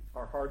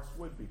our hearts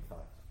would be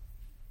cut,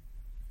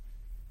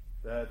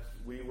 that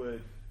we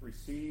would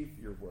receive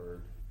your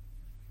word,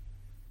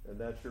 and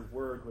that your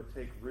word would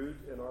take root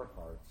in our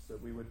hearts,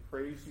 that we would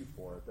praise you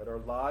for it, that our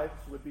lives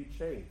would be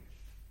changed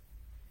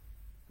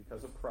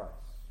because of Christ.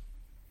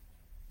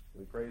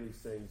 We pray these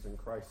things in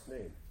Christ's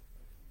name.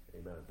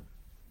 Amen.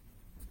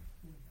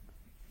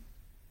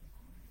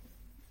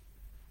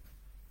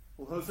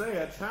 Well,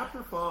 Hosea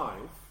chapter 5,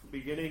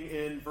 beginning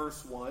in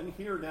verse 1,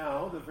 hear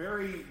now the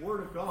very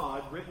word of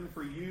God written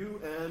for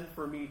you and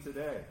for me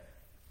today.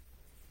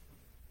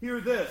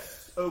 Hear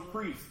this, O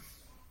priests.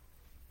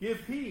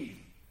 Give heed,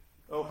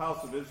 O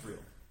house of Israel.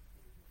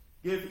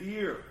 Give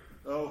ear,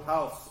 O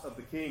house of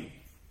the king.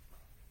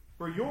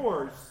 For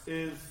yours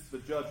is the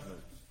judgment,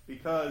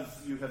 because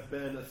you have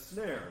been a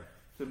snare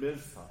to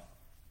Mizpah,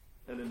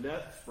 and a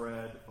net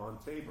spread on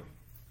Tabor.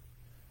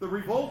 The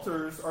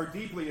revolters are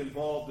deeply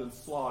involved in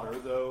slaughter,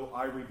 though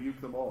I rebuke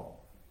them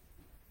all.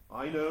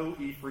 I know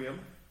Ephraim,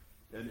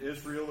 and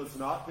Israel is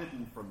not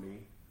hidden from me.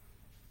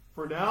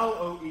 For now,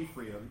 O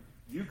Ephraim,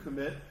 you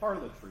commit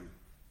harlotry.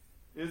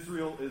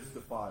 Israel is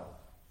defiled.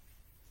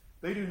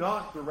 They do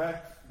not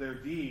direct their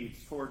deeds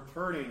toward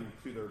turning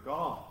to their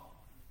God,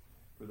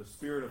 for the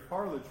spirit of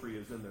harlotry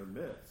is in their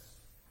midst,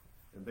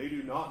 and they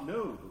do not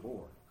know the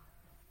Lord.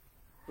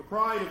 The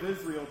pride of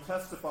Israel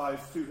testifies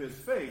to his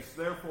face.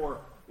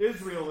 Therefore,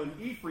 Israel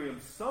and Ephraim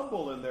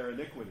stumble in their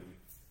iniquity.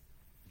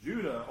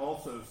 Judah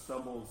also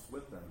stumbles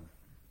with them.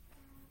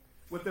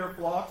 With their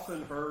flocks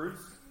and herds,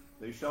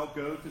 they shall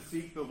go to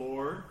seek the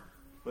Lord,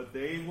 but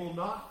they will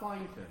not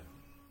find him.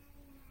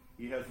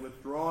 He has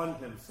withdrawn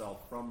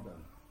himself from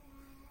them.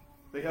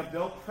 They have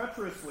dealt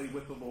treacherously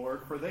with the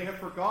Lord, for they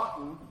have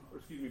begotten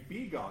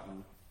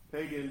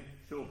pagan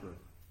children.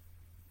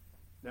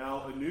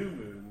 Now a new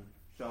moon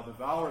shall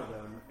devour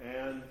them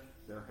and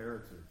their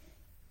heritage.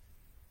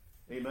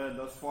 Amen.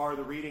 Thus far,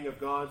 the reading of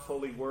God's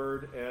holy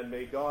word, and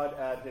may God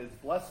add his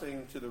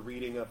blessing to the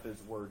reading of his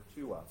word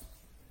to us.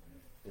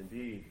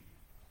 Indeed,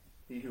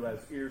 he who has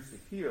ears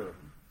to hear,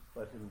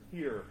 let him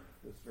hear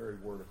this very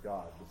word of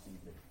God this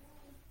evening.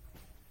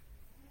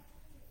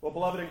 Well,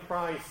 beloved in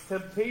Christ,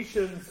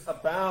 temptations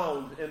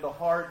abound in the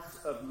hearts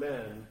of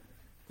men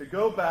to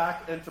go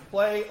back and to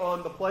play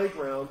on the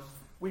playgrounds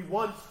we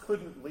once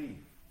couldn't leave.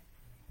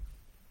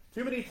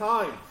 Too many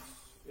times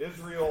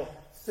Israel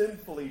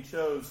sinfully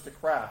chose to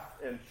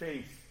craft and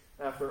chase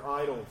after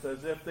idols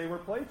as if they were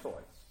play toys.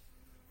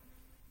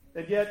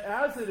 And yet,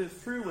 as it is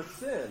true with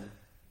sin,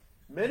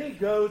 many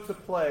go to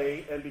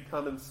play and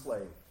become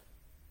enslaved,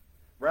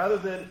 rather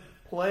than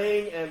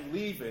playing and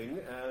leaving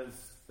as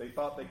they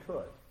thought they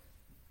could.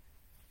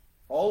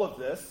 All of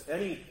this,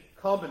 any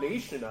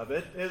combination of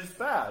it, is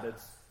bad.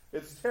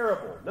 It's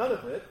terrible. None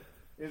of it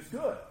is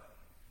good.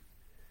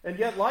 And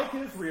yet, like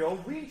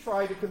Israel, we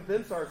try to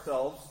convince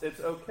ourselves it's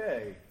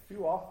okay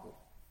too often.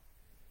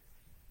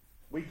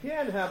 We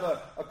can have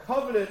a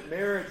covenant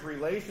marriage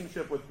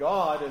relationship with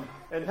God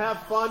and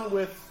have fun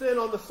with sin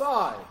on the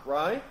side,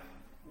 right?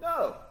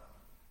 No.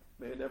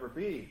 May it never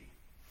be.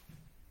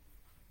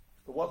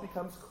 But what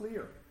becomes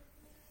clear?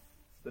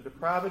 The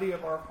depravity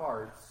of our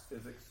hearts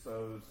is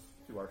exposed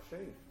to our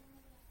shame.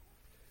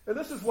 And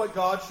this is what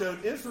God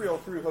showed Israel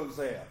through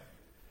Hosea.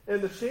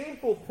 And the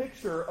shameful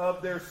picture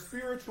of their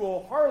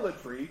spiritual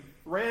harlotry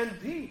ran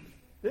deep,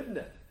 didn't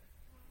it?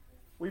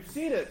 We've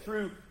seen it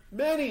through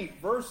many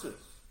verses,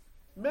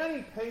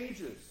 many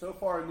pages so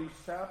far in these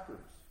chapters,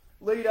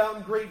 laid out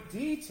in great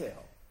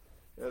detail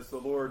as the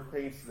Lord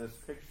paints this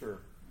picture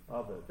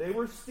of it. They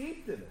were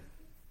steeped in it.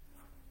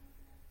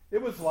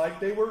 It was like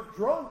they were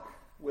drunk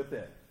with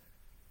it.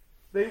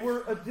 They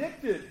were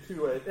addicted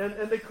to it,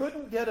 and they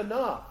couldn't get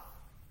enough.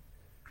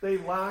 They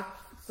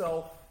lacked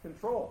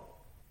self-control.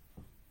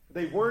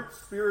 They weren't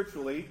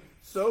spiritually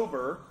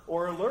sober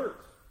or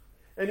alert.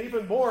 And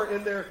even more,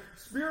 in their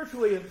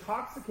spiritually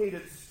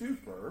intoxicated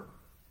stupor,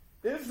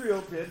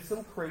 Israel did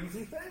some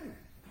crazy things.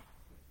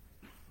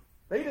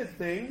 They did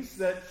things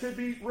that should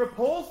be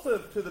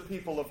repulsive to the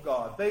people of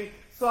God. They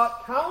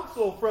sought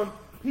counsel from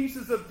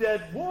pieces of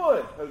dead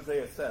wood,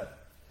 Hosea said.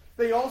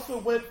 They also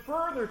went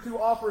further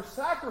to offer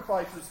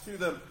sacrifices to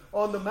them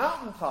on the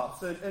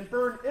mountaintops and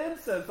burn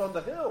incense on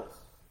the hills.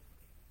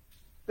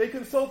 They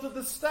consulted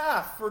the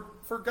staff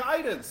for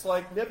guidance,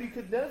 like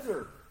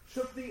Nebuchadnezzar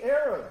shook the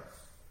arrows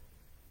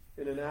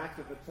in an act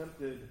of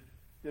attempted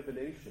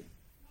divination.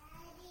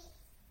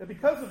 And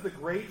because of the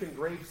great and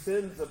grave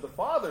sins of the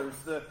fathers,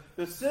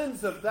 the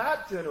sins of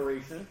that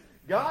generation,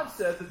 God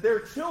said that their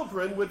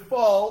children would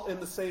fall in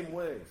the same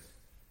ways.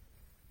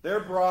 Their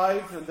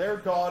brides and their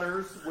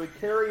daughters would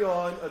carry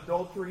on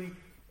adultery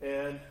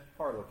and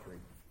harlotry.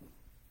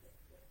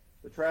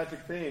 The tragic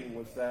thing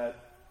was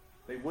that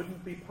they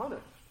wouldn't be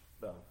punished,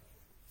 though.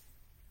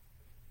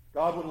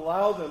 God would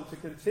allow them to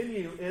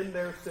continue in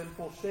their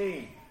sinful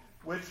shame,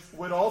 which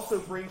would also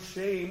bring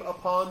shame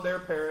upon their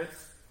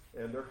parents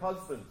and their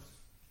husbands.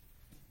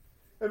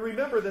 And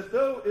remember that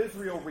though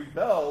Israel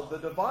rebelled, the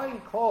divine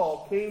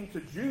call came to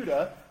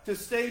Judah to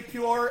stay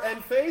pure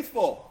and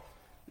faithful.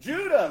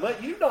 Judah,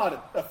 let you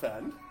not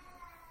offend.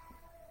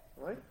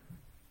 Right?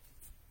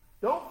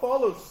 Don't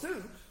follow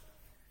suit,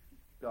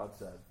 God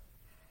said.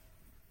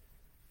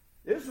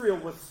 Israel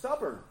was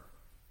stubborn,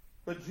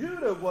 but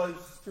Judah was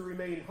to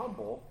remain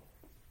humble.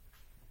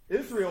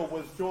 Israel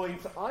was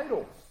joined to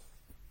idols,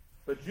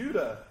 but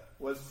Judah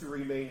was to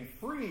remain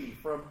free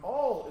from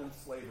all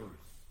enslavers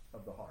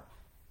of the heart.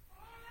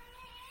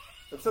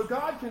 And so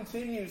God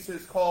continues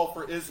his call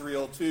for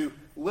Israel to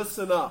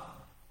listen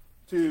up,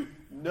 to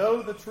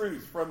know the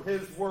truth from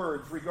his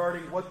words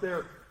regarding what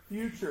their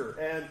future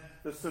and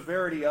the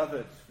severity of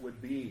it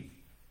would be.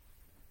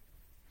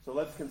 So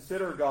let's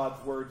consider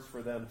God's words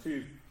for them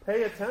to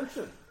pay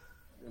attention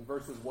in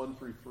verses 1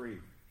 through 3.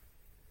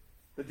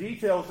 The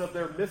details of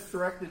their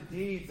misdirected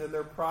deeds and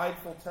their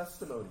prideful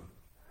testimony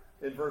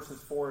in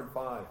verses 4 and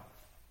 5,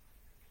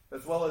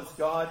 as well as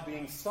God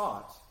being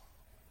sought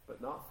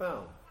but not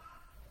found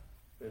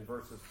in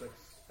verses 6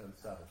 and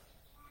 7.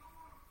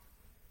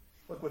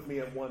 Look with me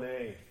at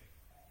 1a.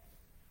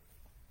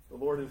 The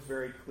Lord is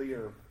very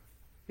clear.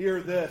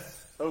 Hear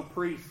this, O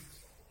priests.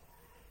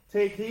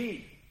 Take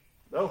heed,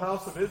 O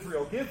house of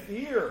Israel. Give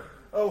ear,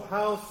 O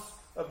house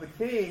of the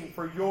king,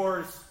 for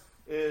yours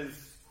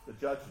is the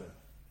judgment.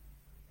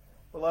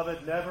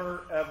 Beloved,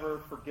 never ever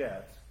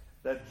forget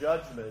that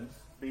judgment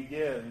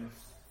begins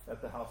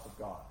at the house of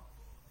God.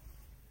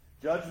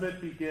 Judgment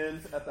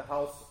begins at the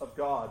house of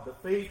God. The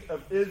fate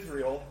of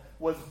Israel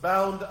was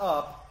bound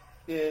up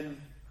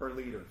in her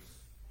leaders.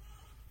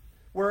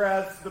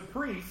 Whereas the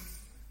priests,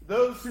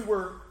 those who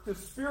were to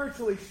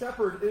spiritually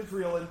shepherd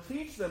Israel and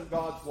teach them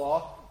God's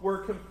law,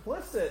 were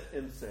complicit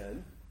in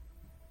sin,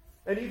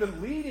 and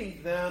even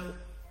leading them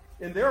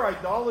in their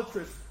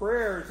idolatrous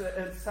prayers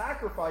and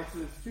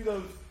sacrifices to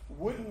those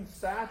wooden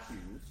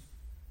statues.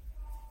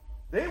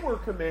 They were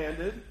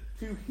commanded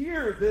to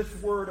hear this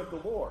word of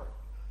the Lord.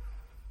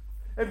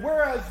 And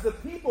whereas the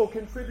people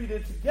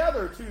contributed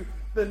together to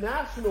the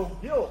national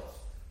guilt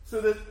so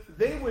that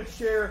they would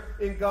share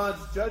in God's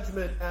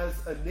judgment as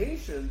a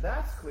nation,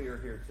 that's clear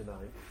here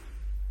tonight.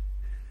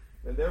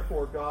 And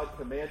therefore God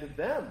commanded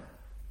them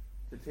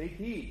to take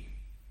heed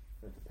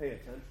and to pay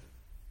attention.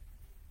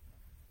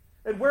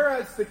 And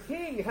whereas the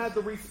king had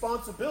the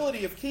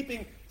responsibility of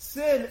keeping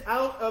sin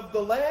out of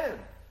the land,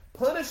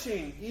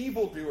 punishing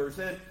evildoers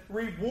and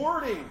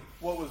rewarding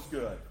what was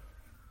good,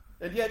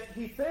 And yet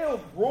he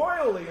failed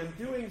royally in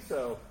doing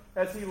so,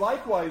 as he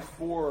likewise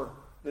bore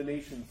the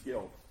nation's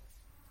guilt.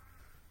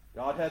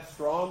 God had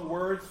strong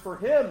words for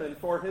him and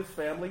for his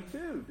family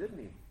too, didn't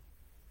he?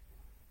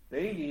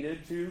 They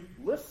needed to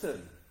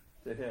listen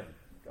to him,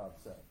 God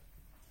said.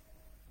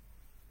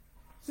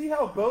 See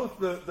how both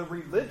the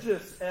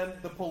religious and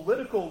the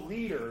political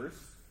leaders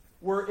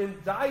were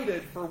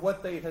indicted for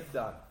what they had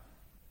done.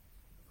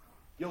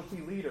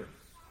 Guilty leaders,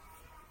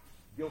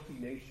 guilty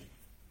nation.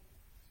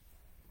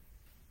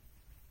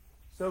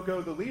 So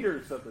go the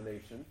leaders of the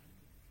nation,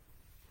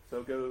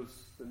 so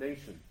goes the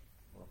nation,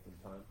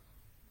 oftentimes.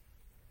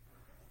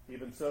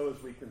 Even so,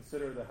 as we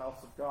consider the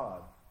house of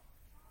God,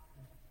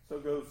 so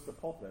goes the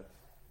pulpit,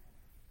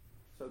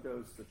 so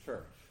goes the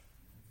church,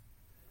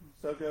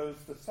 so goes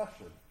the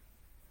session,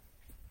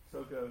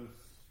 so goes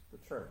the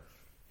church.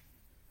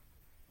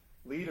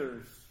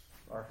 Leaders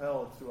are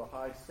held to a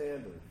high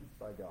standard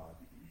by God.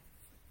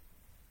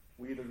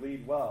 We either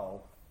lead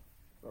well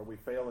or we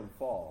fail and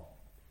fall,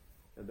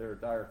 and there are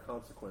dire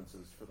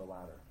consequences for the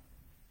latter.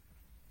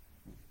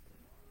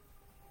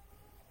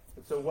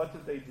 And so what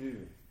did they do?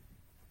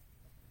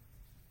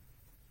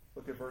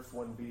 Look at verse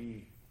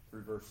 1b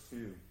through verse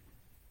 2.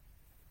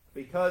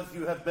 Because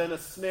you have been a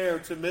snare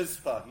to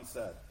Mizpah, he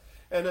said,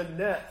 and a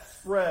net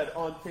spread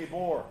on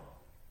Tabor.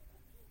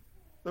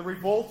 The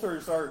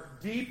revolters are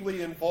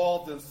deeply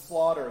involved in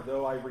slaughter,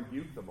 though I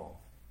rebuke them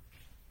all.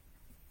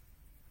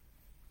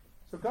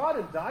 So God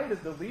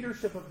indicted the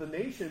leadership of the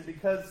nation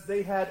because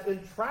they had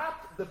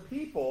entrapped the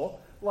people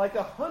like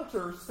a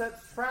hunter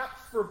sets traps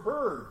for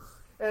birds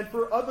and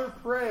for other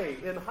prey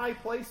in high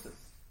places.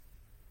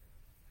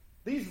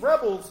 These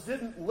rebels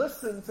didn't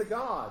listen to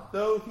God,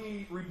 though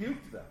he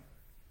rebuked them.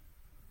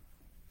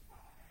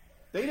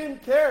 They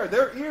didn't care.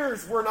 Their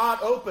ears were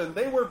not open.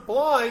 They were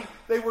blind.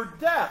 They were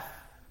deaf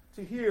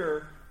to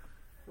hear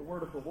the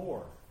word of the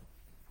Lord.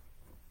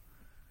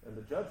 And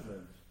the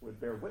judgment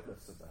would bear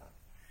witness of that.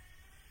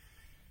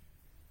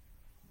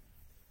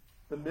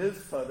 The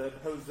Mizpah that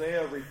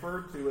Hosea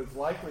referred to is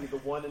likely the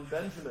one in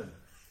Benjamin.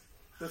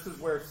 This is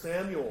where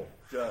Samuel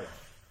judged.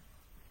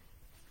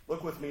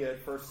 Look with me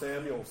at 1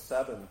 Samuel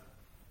 7,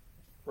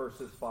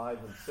 verses 5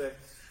 and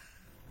 6.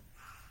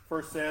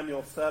 1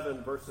 Samuel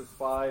 7, verses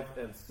 5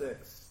 and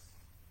 6.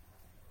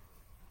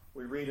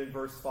 We read in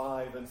verse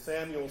 5, And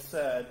Samuel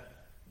said,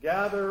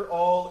 Gather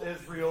all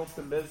Israel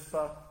to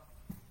Mizpah,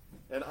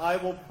 and I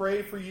will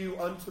pray for you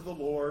unto the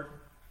Lord.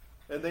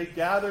 And they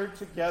gathered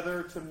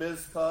together to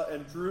Mizpah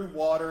and drew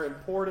water and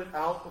poured it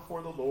out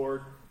before the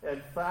Lord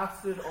and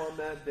fasted on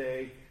that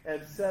day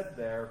and said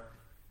there,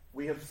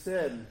 We have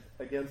sinned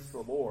against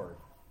the Lord.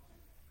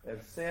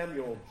 And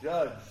Samuel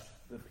judged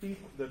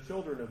the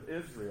children of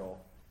Israel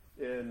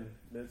in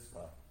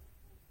Mizpah.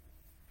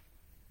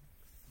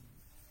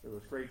 There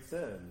was great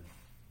sin.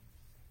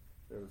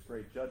 There was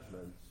great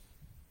judgment.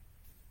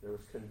 There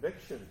was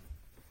conviction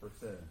for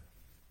sin.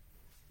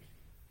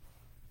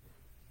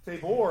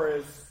 Tabor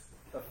is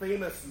a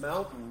famous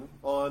mountain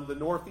on the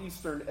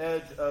northeastern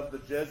edge of the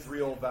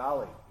Jezreel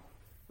Valley.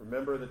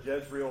 Remember the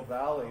Jezreel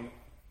Valley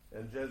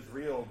and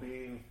Jezreel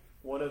being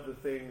one of the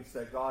things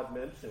that God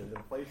mentioned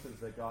and places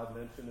that God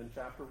mentioned in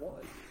chapter 1.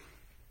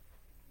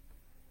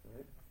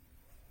 Right?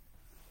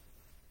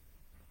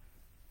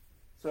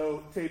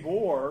 So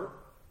Tabor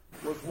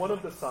was one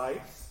of the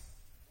sites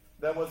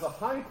that was a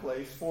high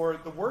place for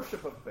the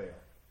worship of Baal.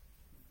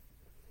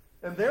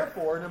 And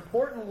therefore, an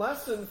important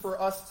lesson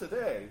for us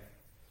today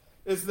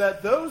is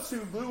that those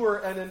who lure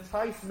and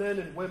entice men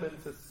and women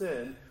to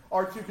sin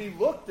are to be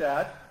looked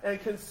at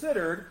and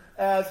considered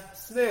as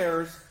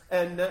snares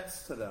and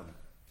nets to them.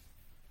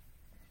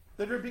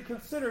 That are to be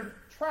considered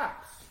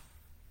traps.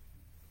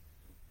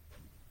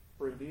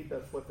 For indeed,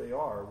 that's what they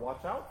are.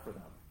 Watch out for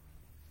them.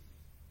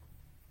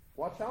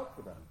 Watch out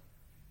for them.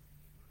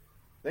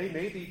 They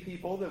may be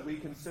people that we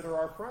consider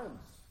our friends.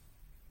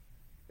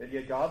 And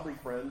yet godly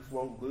friends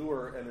won't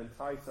lure and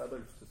entice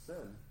others to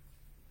sin.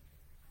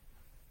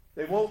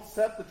 They won't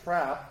set the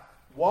trap,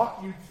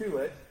 walk you to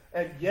it,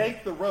 and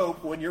yank the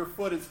rope when your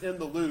foot is in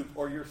the loop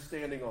or you're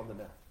standing on the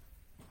net.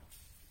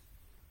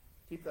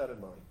 Keep that in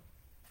mind.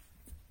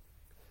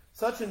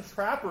 Such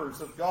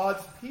entrappers of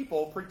God's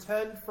people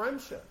pretend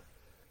friendship.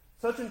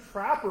 Such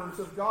entrappers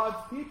of God's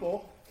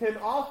people can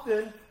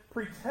often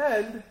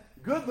pretend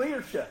good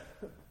leadership.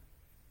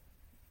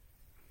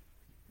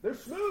 They're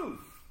smooth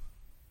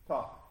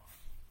talk.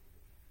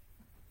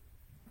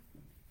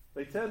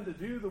 They tend to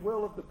do the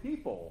will of the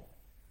people,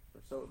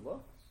 or so it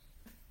looks.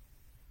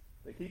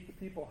 They keep the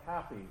people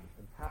happy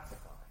and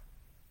pacified,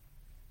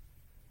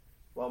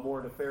 while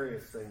more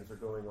nefarious things are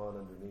going on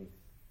underneath.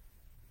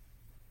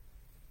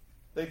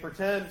 They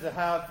pretend to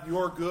have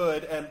your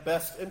good and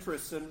best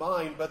interests in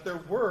mind, but their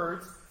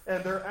words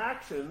and their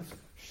actions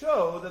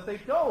show that they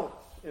don't,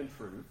 in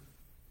truth.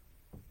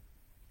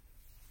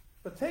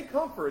 But take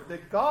comfort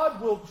that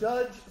God will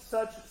judge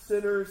such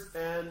sinners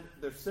and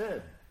their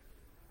sin.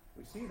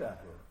 We see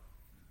that here.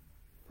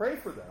 Pray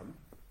for them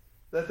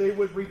that they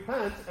would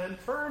repent and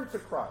turn to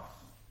Christ.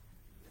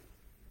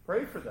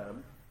 Pray for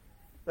them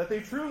That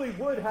they truly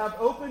would have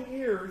open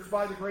ears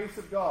by the grace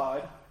of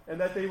God, and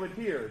that they would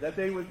hear, that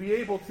they would be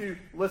able to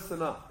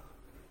listen up.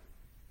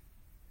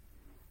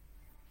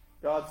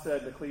 God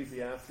said in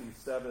Ecclesiastes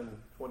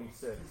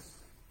 7:26,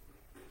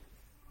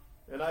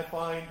 "And I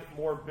find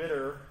more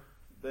bitter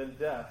than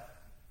death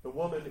the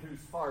woman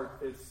whose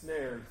heart is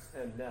snares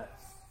and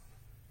nets,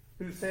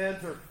 whose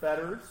hands are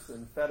fetters,"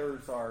 and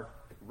fetters are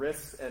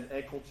wrist and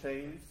ankle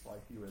chains,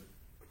 like you would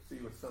see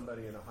with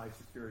somebody in a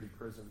high-security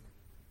prison.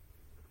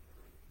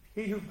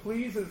 "He who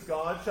pleases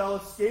God shall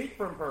escape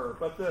from her,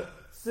 but the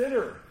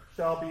sinner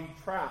shall be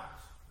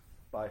trapped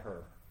by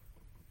her."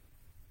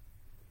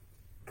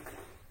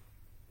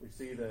 We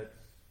see that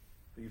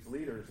these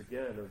leaders,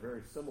 again, are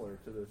very similar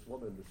to this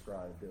woman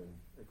described in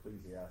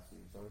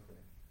Ecclesiastes, aren't they?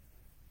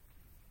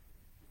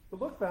 But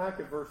look back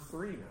at verse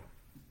 3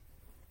 now.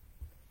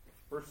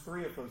 Verse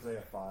 3 of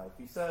Hosea 5.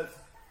 He says,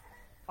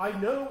 "I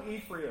know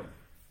Ephraim,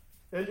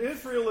 and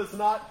Israel is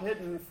not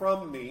hidden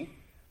from me.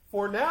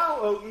 For now,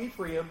 O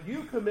Ephraim,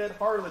 you commit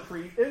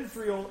harlotry.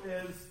 Israel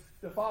is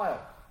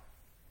defiled."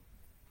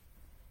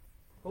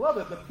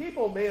 Beloved, the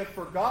people may have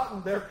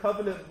forgotten their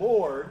covenant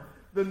Lord.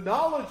 The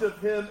knowledge of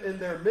him in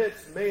their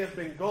midst may have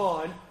been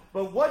gone.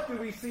 But what do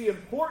we see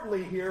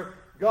importantly here?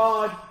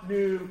 God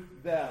knew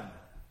them.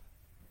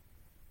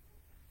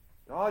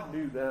 God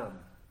knew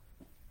them.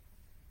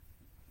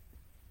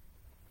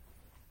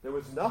 There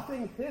was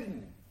nothing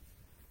hidden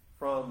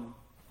from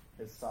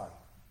his sight.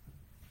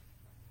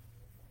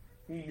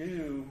 He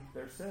knew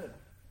their sin.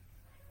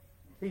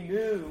 He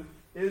knew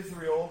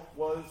Israel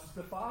was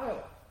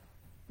defiled.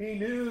 He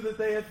knew that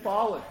they had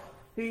fallen.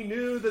 He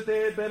knew that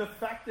they had been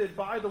affected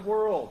by the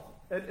world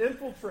and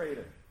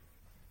infiltrated.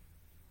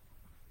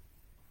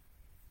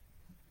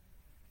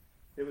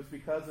 It was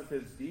because of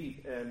his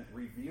deep and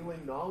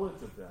revealing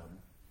knowledge of them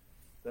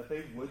that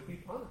they would be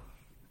punished.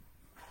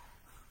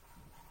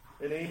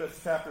 In Amos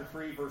chapter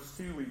 3, verse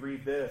 2, we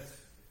read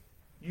this: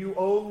 "You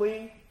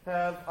only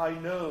have I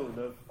known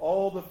of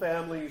all the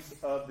families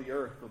of the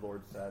earth," the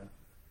Lord said.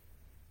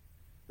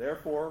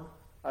 "Therefore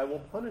I will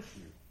punish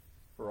you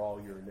for all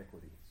your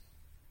iniquities."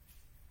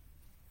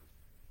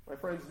 My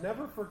friends,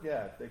 never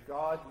forget that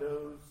God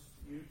knows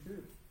you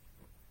too.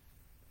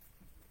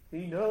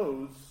 He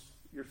knows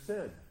your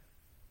sin.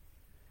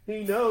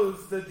 He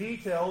knows the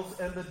details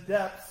and the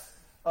depths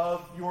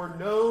of your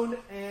known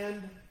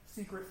and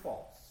secret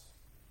faults.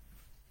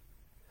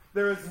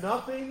 There is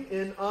nothing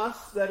in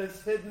us that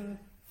is hidden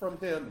from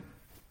him.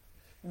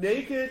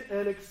 Naked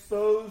and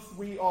exposed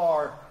we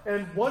are,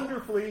 and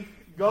wonderfully,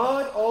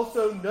 God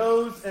also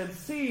knows and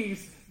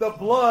sees the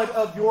blood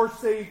of your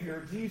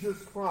Savior,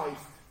 Jesus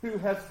Christ, who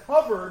has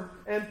covered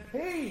and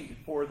paid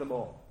for them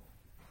all.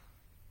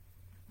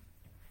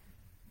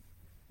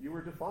 You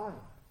were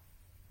defiled,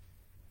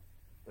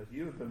 but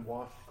you have been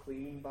washed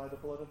clean by the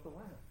blood of the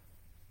Lamb.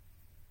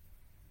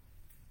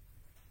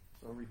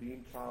 A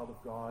redeemed child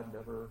of God,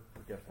 never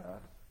forget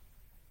that.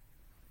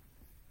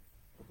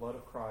 The blood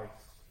of Christ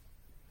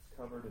has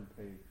covered and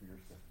paid for your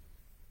sin.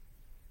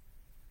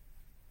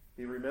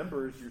 He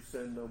remembers your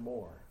sin no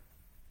more,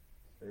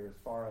 there as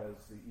far as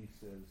the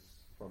east is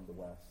from the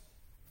west.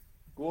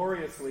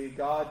 Gloriously,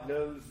 God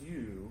knows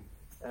you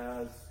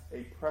as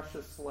a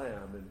precious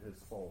lamb in his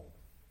fold,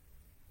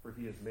 for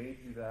he has made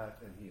you that,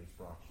 and he has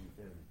brought you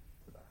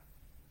into that.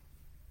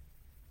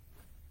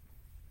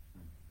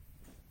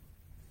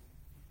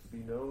 To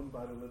be known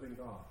by the living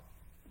God,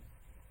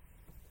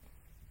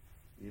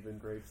 even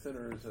grave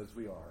sinners as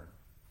we are.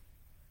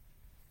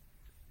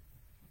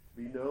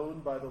 To be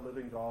known by the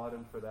living God,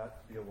 and for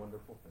that to be a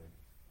wonderful thing.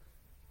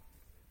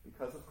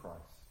 Because of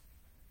Christ.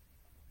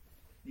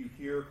 You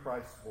hear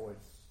Christ's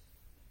voice,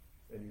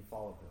 and you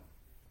follow him.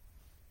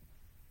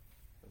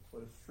 That's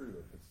what is true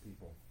of his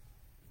people.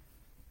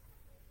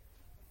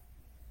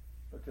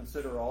 But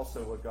consider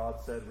also what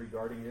God said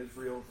regarding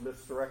Israel's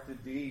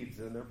misdirected deeds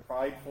and their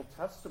prideful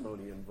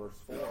testimony in verse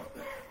 4.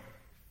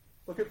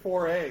 Look at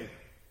 4a.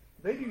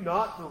 They do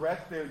not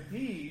direct their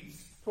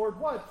deeds toward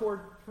what? Toward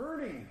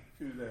turning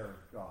to their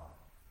God.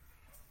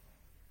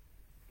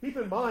 Keep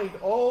in mind,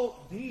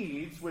 all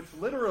deeds, which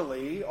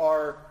literally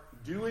are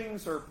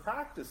doings or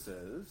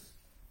practices,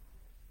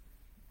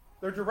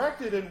 they're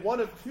directed in one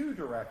of two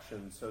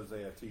directions,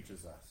 Hosea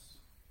teaches us.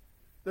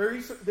 They're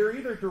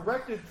either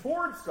directed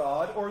towards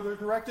God or they're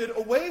directed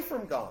away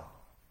from God.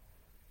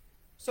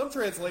 Some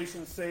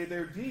translations say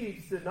their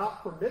deeds did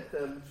not permit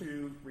them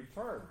to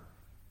return.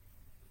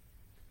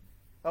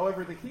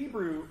 However, the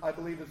Hebrew, I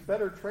believe, is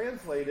better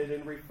translated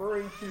in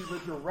referring to the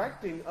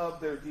directing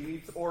of their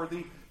deeds, or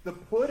the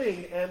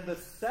putting and the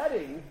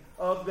setting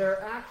of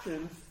their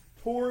actions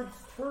towards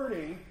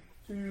turning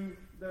to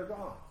their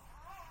God.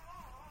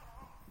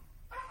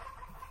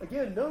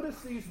 Again, notice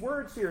these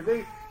words here.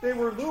 They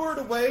were lured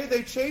away,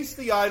 they chased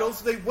the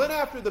idols, they went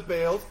after the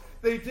Baals,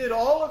 they did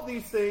all of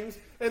these things,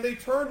 and they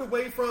turned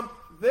away from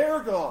their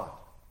God.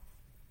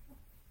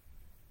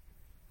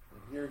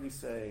 And here he's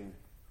saying,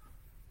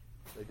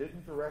 they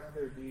didn't direct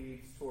their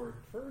deeds toward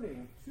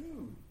turning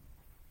to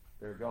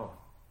their God.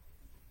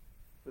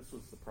 This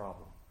was the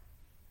problem.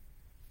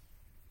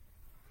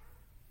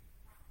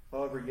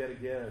 However, yet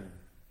again,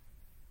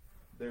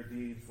 their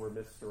deeds were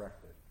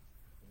misdirected.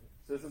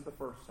 This isn't the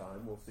first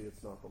time. We'll see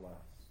it's not the last.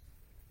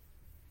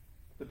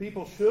 The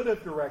people should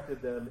have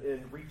directed them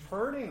in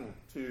returning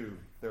to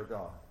their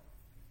God.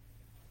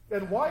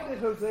 And why did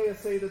Hosea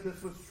say that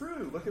this was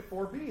true? Look at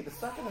 4b, the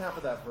second half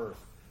of that verse.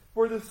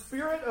 For the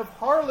spirit of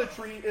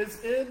harlotry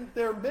is in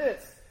their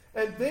midst,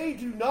 and they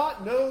do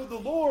not know the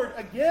Lord.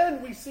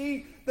 Again, we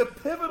see the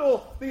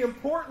pivotal, the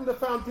important, the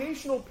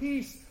foundational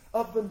piece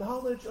of the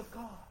knowledge of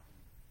God.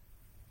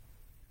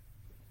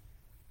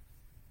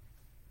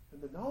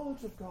 And the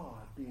knowledge of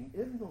God being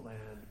in the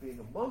land, being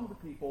among the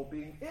people,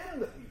 being in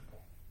the people.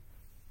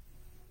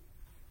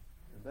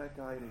 And that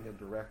guiding and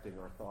directing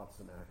our thoughts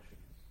and actions.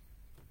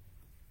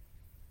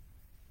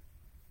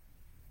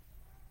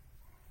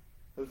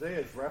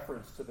 Hosea's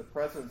reference to the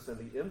presence and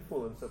the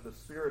influence of the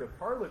spirit of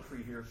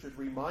harlotry here should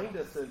remind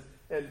us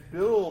and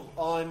build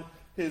on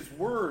his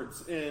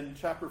words in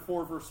chapter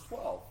 4, verse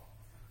 12,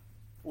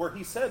 where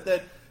he said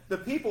that the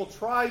people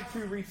tried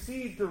to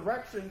receive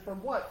direction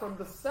from what? From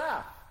the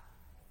staff,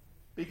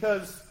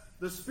 because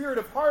the spirit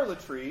of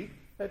harlotry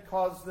had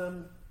caused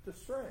them to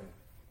stray.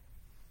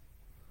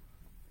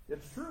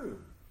 It's true.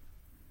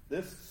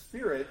 This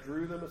spirit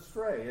drew them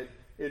astray.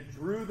 It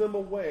drew them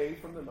away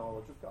from the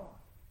knowledge of God.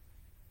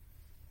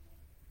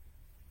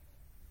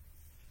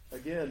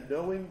 Again,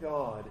 knowing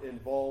God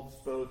involves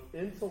both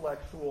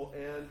intellectual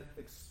and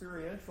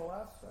experiential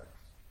aspects.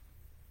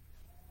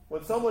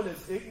 When someone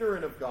is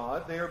ignorant of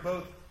God, they are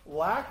both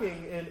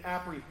lacking in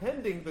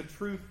apprehending the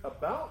truth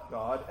about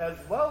God, as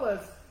well as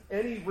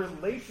any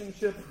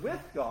relationship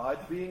with God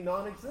being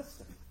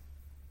non-existent.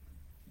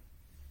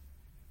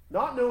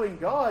 Not knowing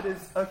God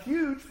is a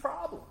huge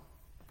problem.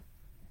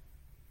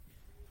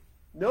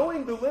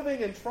 Knowing the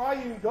living and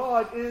triune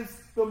God is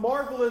the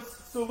marvelous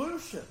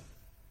solution.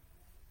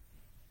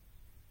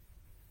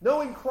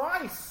 Knowing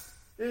Christ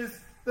is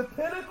the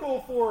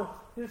pinnacle for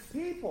his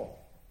people,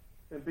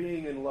 and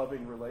being in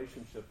loving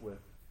relationship with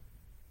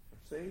our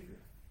Savior.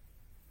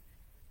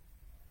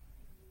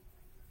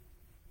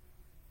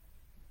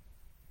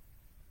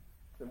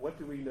 And what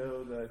do we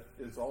know that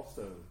is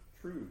also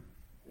true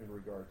in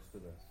regards to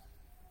this?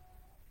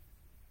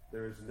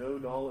 There is no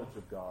knowledge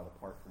of God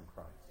apart from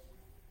Christ.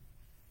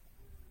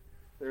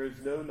 There is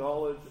no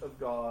knowledge of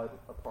God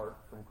apart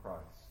from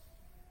Christ.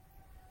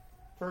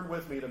 Turn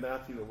with me to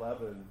Matthew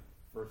 11,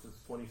 verses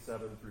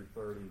 27 through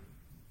 30.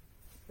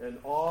 And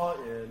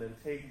awe in and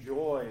take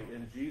joy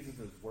in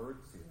Jesus'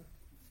 words here.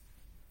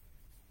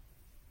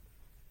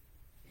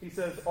 He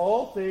says,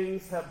 "All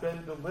things have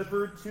been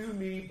delivered to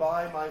me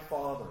by my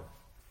Father.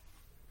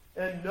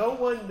 And no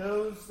one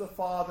knows the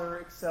Father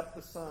except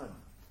the Son.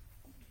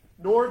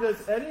 Nor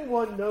does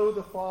anyone know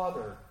the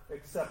Father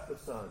except the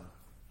Son,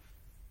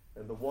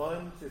 and the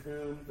one to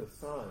whom the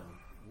Son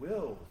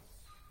wills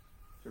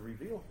to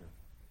reveal him.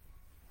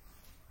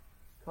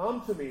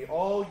 Come to me,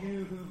 all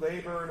you who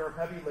labor and are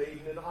heavy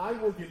laden, and I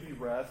will give you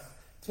rest.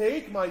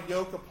 Take my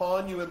yoke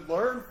upon you and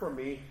learn from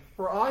me,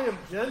 for I am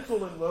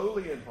gentle and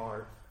lowly in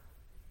heart.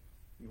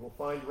 You will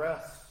find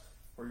rest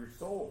for your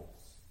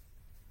souls.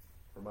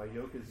 For my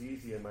yoke is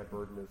easy and my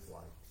burden is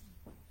light."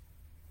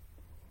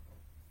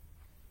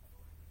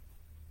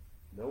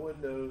 No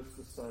one knows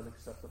the Son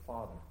except the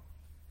Father.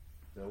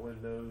 No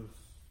one knows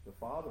the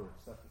Father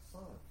except the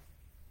Son,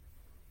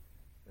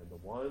 and the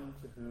one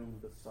to whom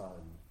the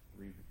Son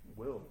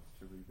wills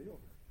to reveal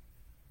him.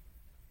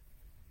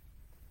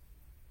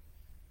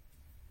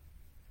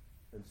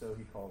 And so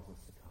he calls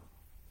us to come.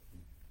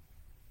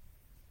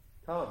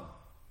 Come,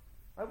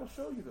 I will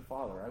show you the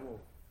Father. I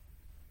will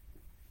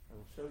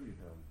show you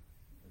him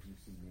as you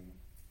see me,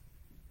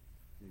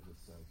 Jesus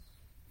says.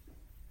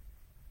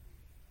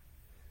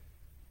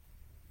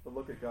 But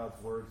look at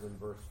God's words in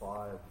verse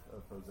 5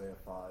 of Hosea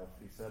 5.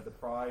 He said, "The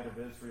pride of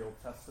Israel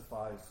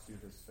testifies to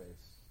his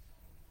face.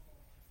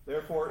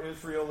 Therefore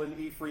Israel and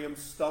Ephraim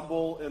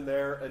stumble in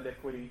their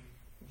iniquity.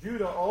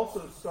 Judah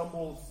also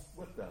stumbles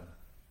with them."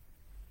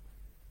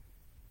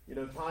 You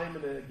know, time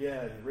and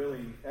again,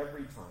 really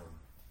every time,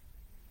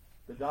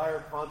 the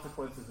dire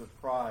consequences of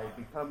pride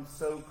become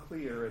so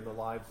clear in the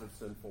lives of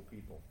sinful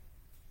people.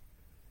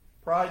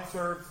 Pride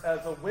serves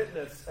as a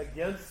witness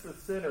against the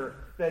sinner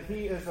that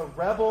he is a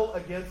rebel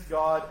against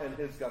God and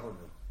his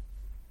government.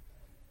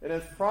 And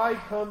as pride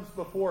comes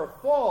before a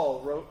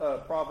fall,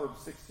 Proverbs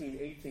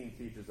 16:18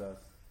 teaches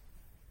us,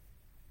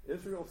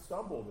 Israel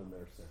stumbled in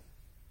their sin.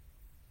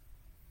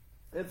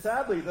 And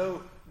sadly,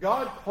 though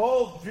God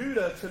called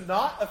Judah to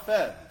not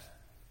offend,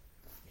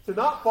 to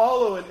not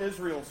follow in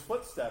Israel's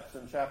footsteps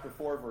in chapter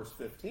 4, verse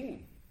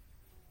 15,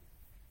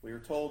 we are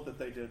told that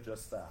they did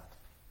just that,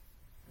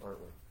 aren't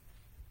we?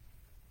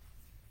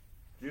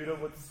 Judah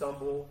would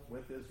stumble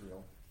with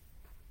Israel.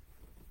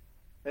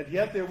 And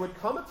yet there would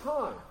come a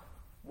time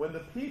when the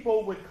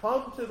people would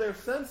come to their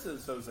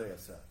senses, Hosea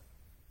said,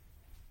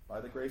 by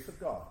the grace of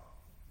God.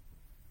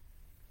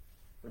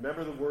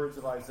 Remember the words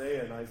of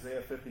Isaiah in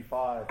Isaiah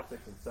 55,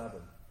 6 and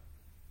 7.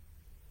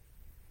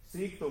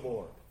 "Seek the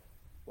Lord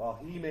while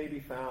he may be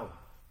found.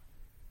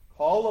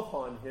 Call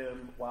upon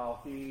him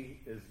while he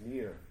is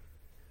near.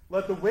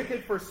 Let the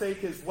wicked forsake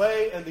his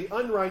way, and the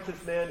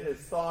unrighteous man his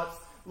thoughts.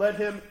 Let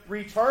him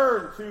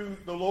return to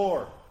the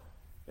Lord,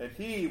 and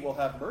he will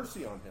have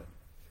mercy on him.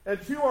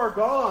 And to our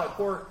God,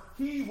 for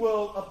he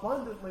will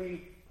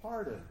abundantly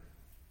pardon.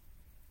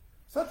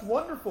 Such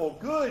wonderful,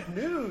 good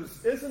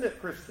news, isn't it,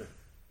 Christian?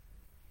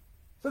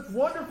 Such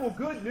wonderful,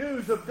 good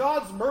news of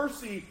God's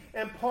mercy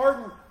and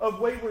pardon of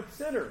wayward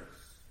sinners.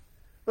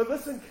 But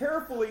listen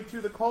carefully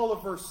to the call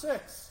of verse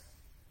 6.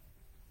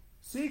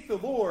 Seek the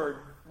Lord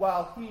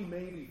while he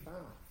may be found.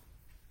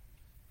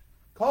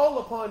 Call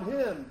upon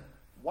him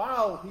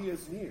while he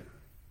is near.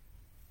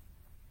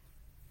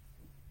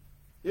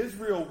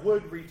 Israel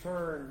would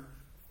return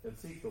and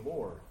seek the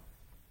Lord.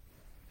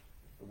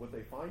 But would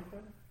they find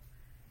him?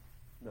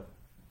 No.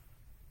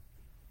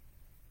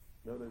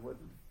 No, they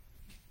wouldn't.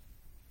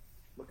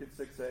 Look at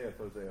 6a of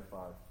Hosea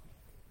 5.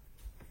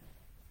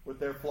 With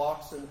their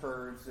flocks and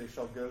herds they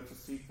shall go to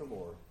seek the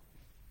Lord,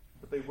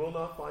 but they will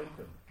not find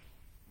him.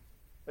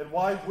 And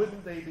why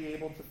wouldn't they be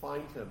able to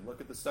find him?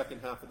 Look at the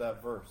second half of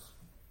that verse.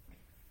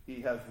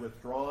 He has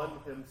withdrawn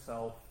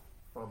himself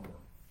from them.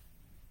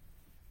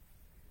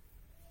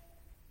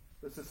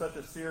 This is such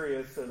a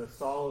serious and a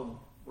solemn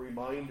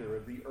reminder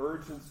of the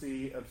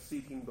urgency of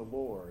seeking the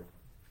Lord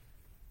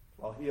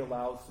while he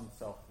allows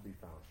himself to be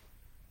found.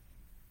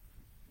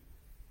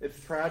 It's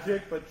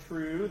tragic but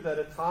true that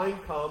a time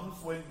comes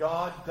when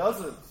God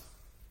doesn't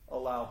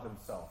allow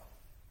himself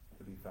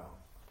to be found.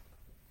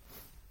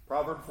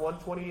 Proverbs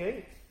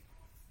 1:28.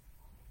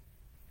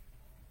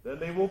 Then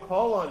they will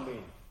call on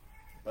me,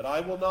 but I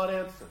will not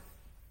answer.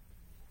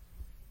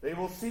 They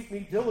will seek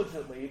me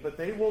diligently, but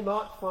they will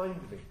not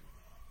find me.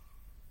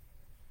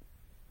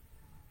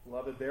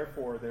 Beloved,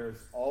 therefore, there is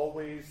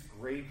always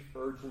great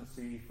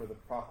urgency for the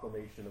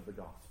proclamation of the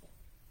gospel.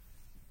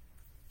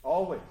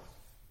 Always.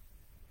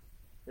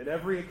 In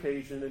every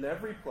occasion, in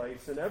every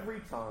place, in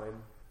every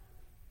time,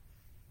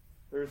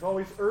 there is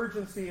always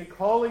urgency in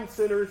calling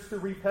sinners to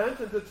repent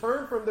and to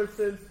turn from their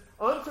sins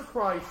unto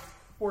Christ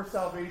for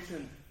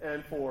salvation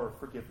and for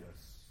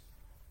forgiveness.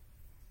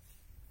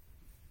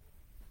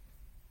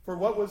 For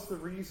what was the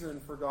reason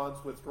for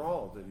God's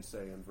withdrawal, did he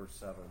say in verse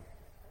 7?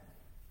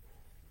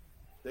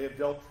 They have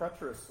dealt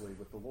treacherously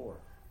with the Lord,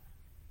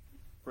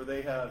 for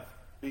they have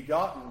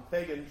begotten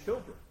pagan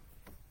children.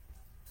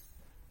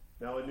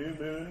 Now a new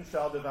moon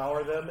shall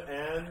devour them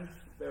and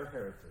their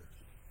heritage.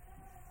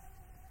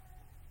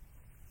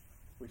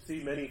 We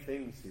see many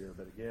things here,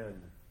 but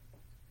again,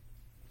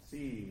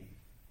 see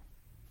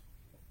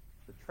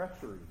the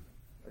treachery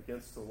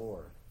against the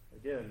Lord.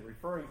 Again,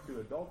 referring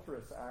to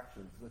adulterous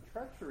actions, the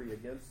treachery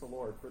against the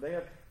Lord, for they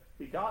have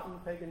begotten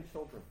pagan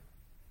children.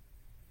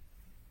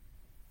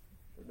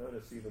 But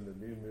notice even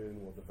the new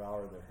moon will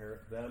devour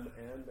them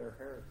and their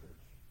heritage.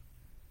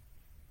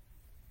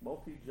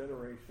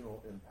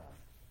 Multi-generational impact,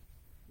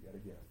 yet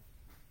again.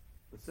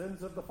 The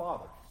sins of the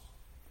fathers.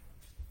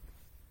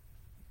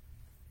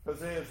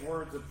 Hosea's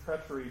words of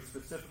treachery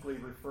specifically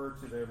refer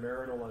to their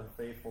marital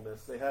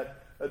unfaithfulness. They had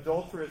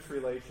adulterous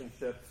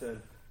relationships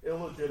and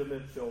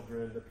illegitimate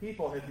children. The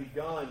people had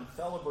begun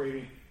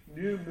celebrating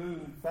new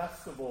moon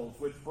festivals,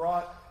 which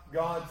brought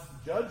God's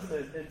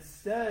judgment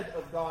instead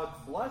of God's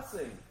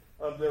blessing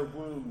of their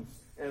wombs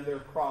and their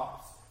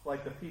crops,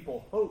 like the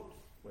people hoped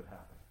would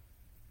happen.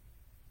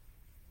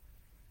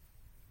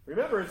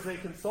 Remember, as they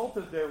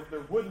consulted their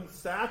wooden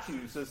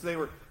statues, as they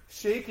were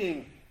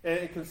shaking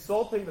and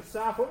consulting the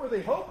staff, what were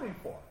they hoping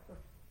for?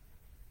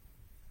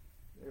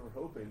 They were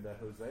hoping that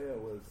Hosea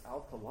was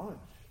out to lunch.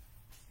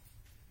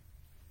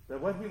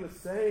 That what he was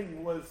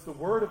saying was the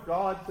word of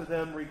God to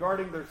them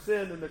regarding their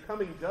sin and their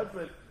coming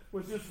judgment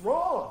was just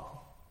wrong.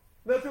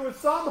 That there was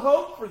some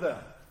hope for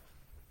them.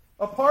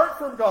 Apart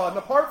from God, and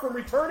apart from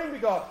returning to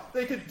God,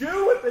 they could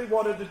do what they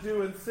wanted to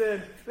do in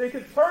sin. They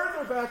could turn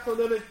their backs on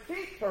them and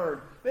keep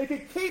turned. They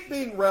could keep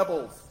being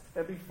rebels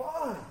and be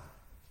fine.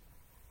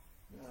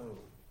 No.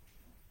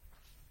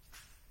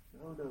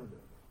 No.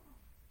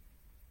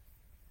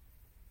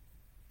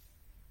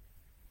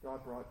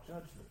 God brought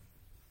judgment,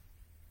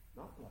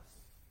 not blessing.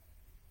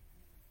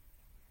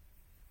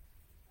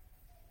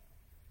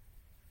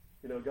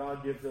 You know,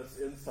 God gives us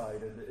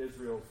insight into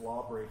Israel's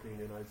law-breaking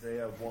in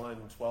Isaiah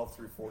 1:12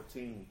 through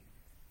 14.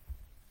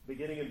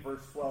 Beginning in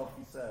verse 12,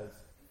 he says,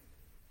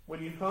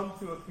 "When you come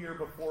to appear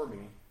before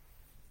me,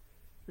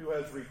 who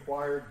has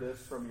required this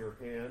from your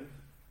hand,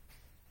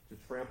 to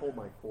trample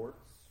my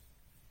courts?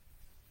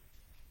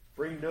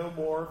 Bring no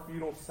more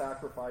futile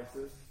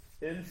sacrifices.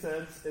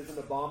 Incense is an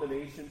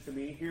abomination to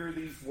me. Hear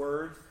these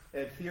words,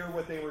 and hear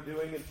what they were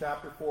doing in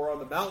chapter 4 on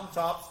the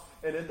mountaintops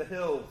and in the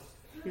hills.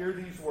 Hear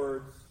these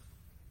words.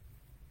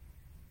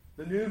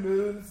 The new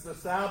moons, the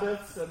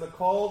Sabbaths, and the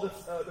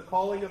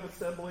calling of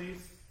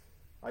assemblies.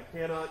 I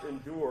cannot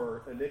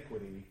endure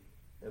iniquity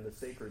and the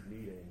sacred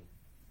meeting."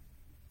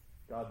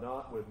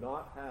 God would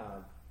not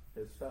have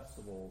his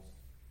festivals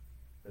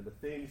and the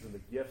things and the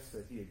gifts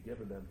that he had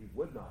given them. He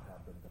would not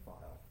have them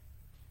defiled.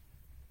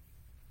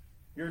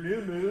 Your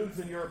new moons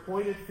and your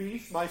appointed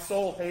feasts my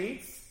soul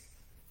hates.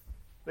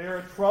 They are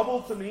a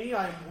trouble to me.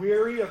 I am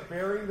weary of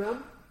bearing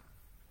them.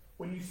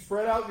 When you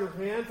spread out your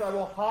hands, I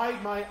will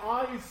hide my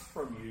eyes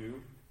from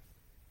you.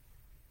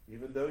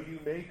 Even though you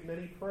make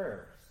many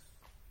prayers,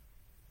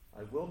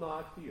 I will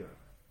not hear.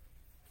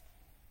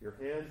 Your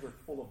hands are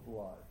full of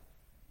blood.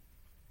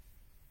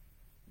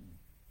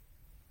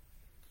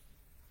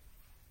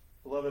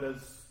 Beloved,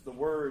 as the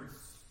words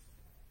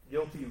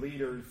guilty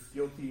leaders,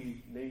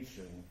 guilty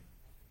nation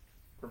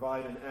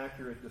provide an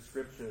accurate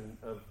description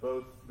of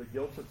both the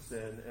guilt of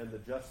sin and the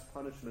just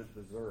punishment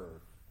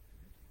deserved,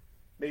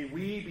 may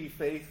we be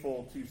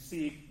faithful to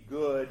seek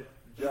good,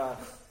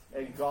 just,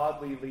 and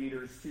godly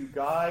leaders to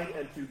guide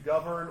and to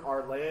govern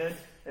our land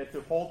and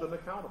to hold them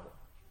accountable.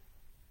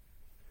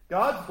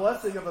 God's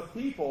blessing of a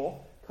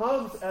people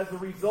comes as a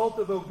result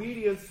of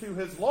obedience to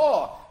his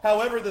law.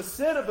 However, the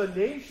sin of a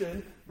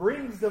nation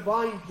brings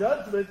divine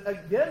judgment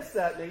against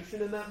that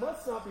nation, and that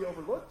must not be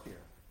overlooked here.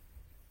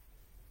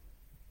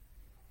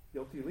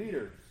 Guilty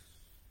leaders,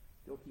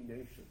 guilty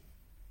nation.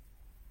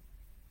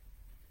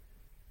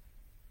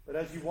 But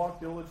as you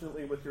walk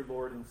diligently with your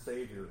Lord and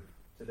Savior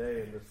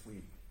today and this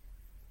week,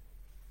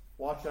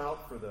 watch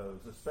out for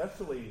those,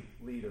 especially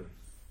leaders,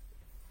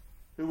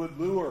 who would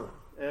lure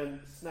and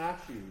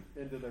snatch you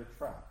into their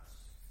traps.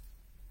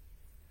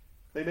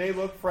 They may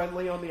look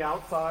friendly on the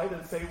outside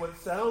and say what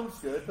sounds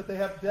good, but they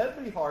have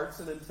deadly hearts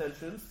and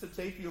intentions to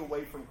take you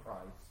away from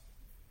Christ.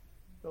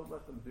 Don't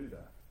let them do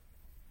that.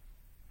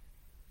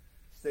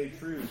 Stay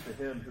true to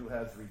him who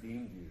has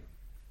redeemed you.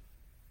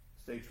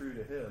 Stay true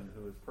to him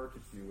who has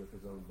purchased you with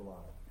his own blood.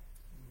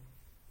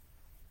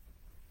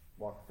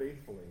 Walk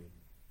faithfully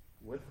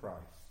with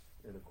Christ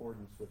in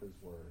accordance with his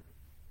word.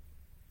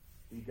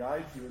 He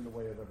guides you in the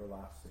way of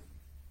everlasting.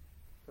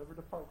 Never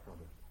depart from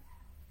it.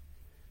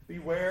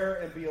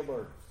 Beware and be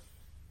alert.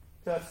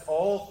 Test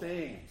all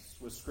things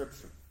with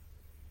Scripture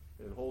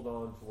and hold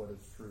on to what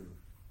is true.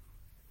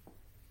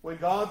 When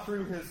God,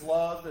 through his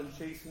love and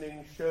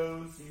chastening,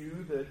 shows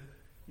you that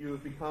you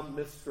have become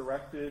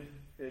misdirected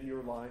in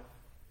your life,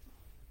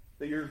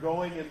 that you're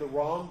going in the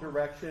wrong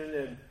direction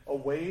and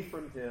away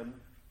from him,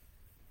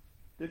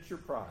 ditch your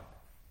pride.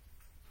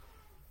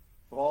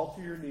 Fall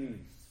to your knees,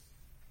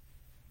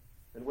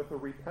 and with a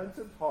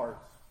repentant heart,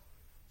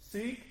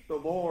 seek the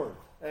Lord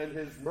and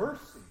his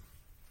mercy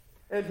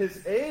and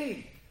his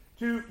aid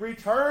to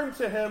return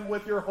to him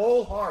with your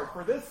whole heart.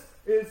 For this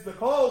is the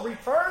call: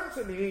 return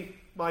to me,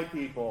 my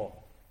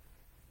people,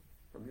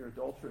 from your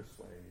adulterous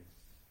ways.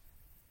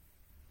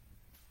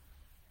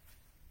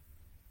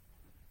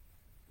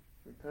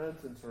 Repent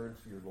and turn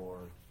to your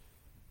Lord.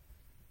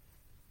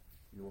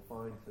 You will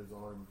find his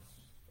arms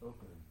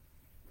open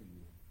to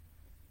you.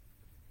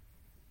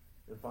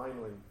 And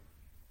finally,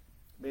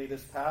 may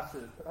this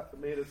passage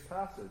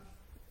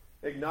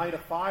ignite a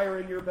fire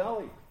in your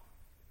belly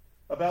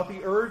about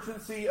the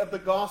urgency of the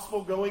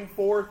gospel going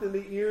forth in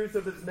the ears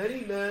of as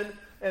many men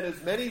and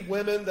as many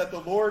women that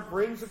the Lord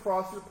brings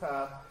across your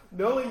path,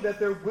 knowing that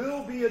there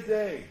will be a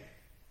day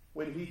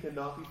when he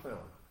cannot be found.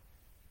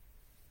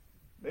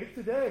 Make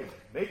today,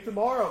 make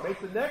tomorrow, make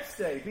the next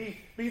day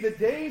be the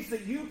days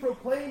that you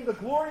proclaim the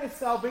glorious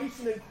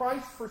salvation in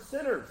Christ for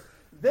sinners.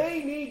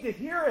 They need to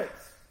hear it,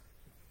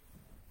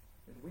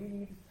 and we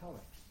need to tell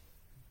it.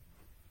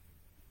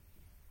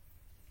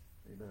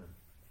 Amen.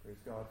 Praise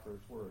God for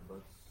his word.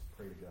 Let's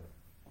pray together.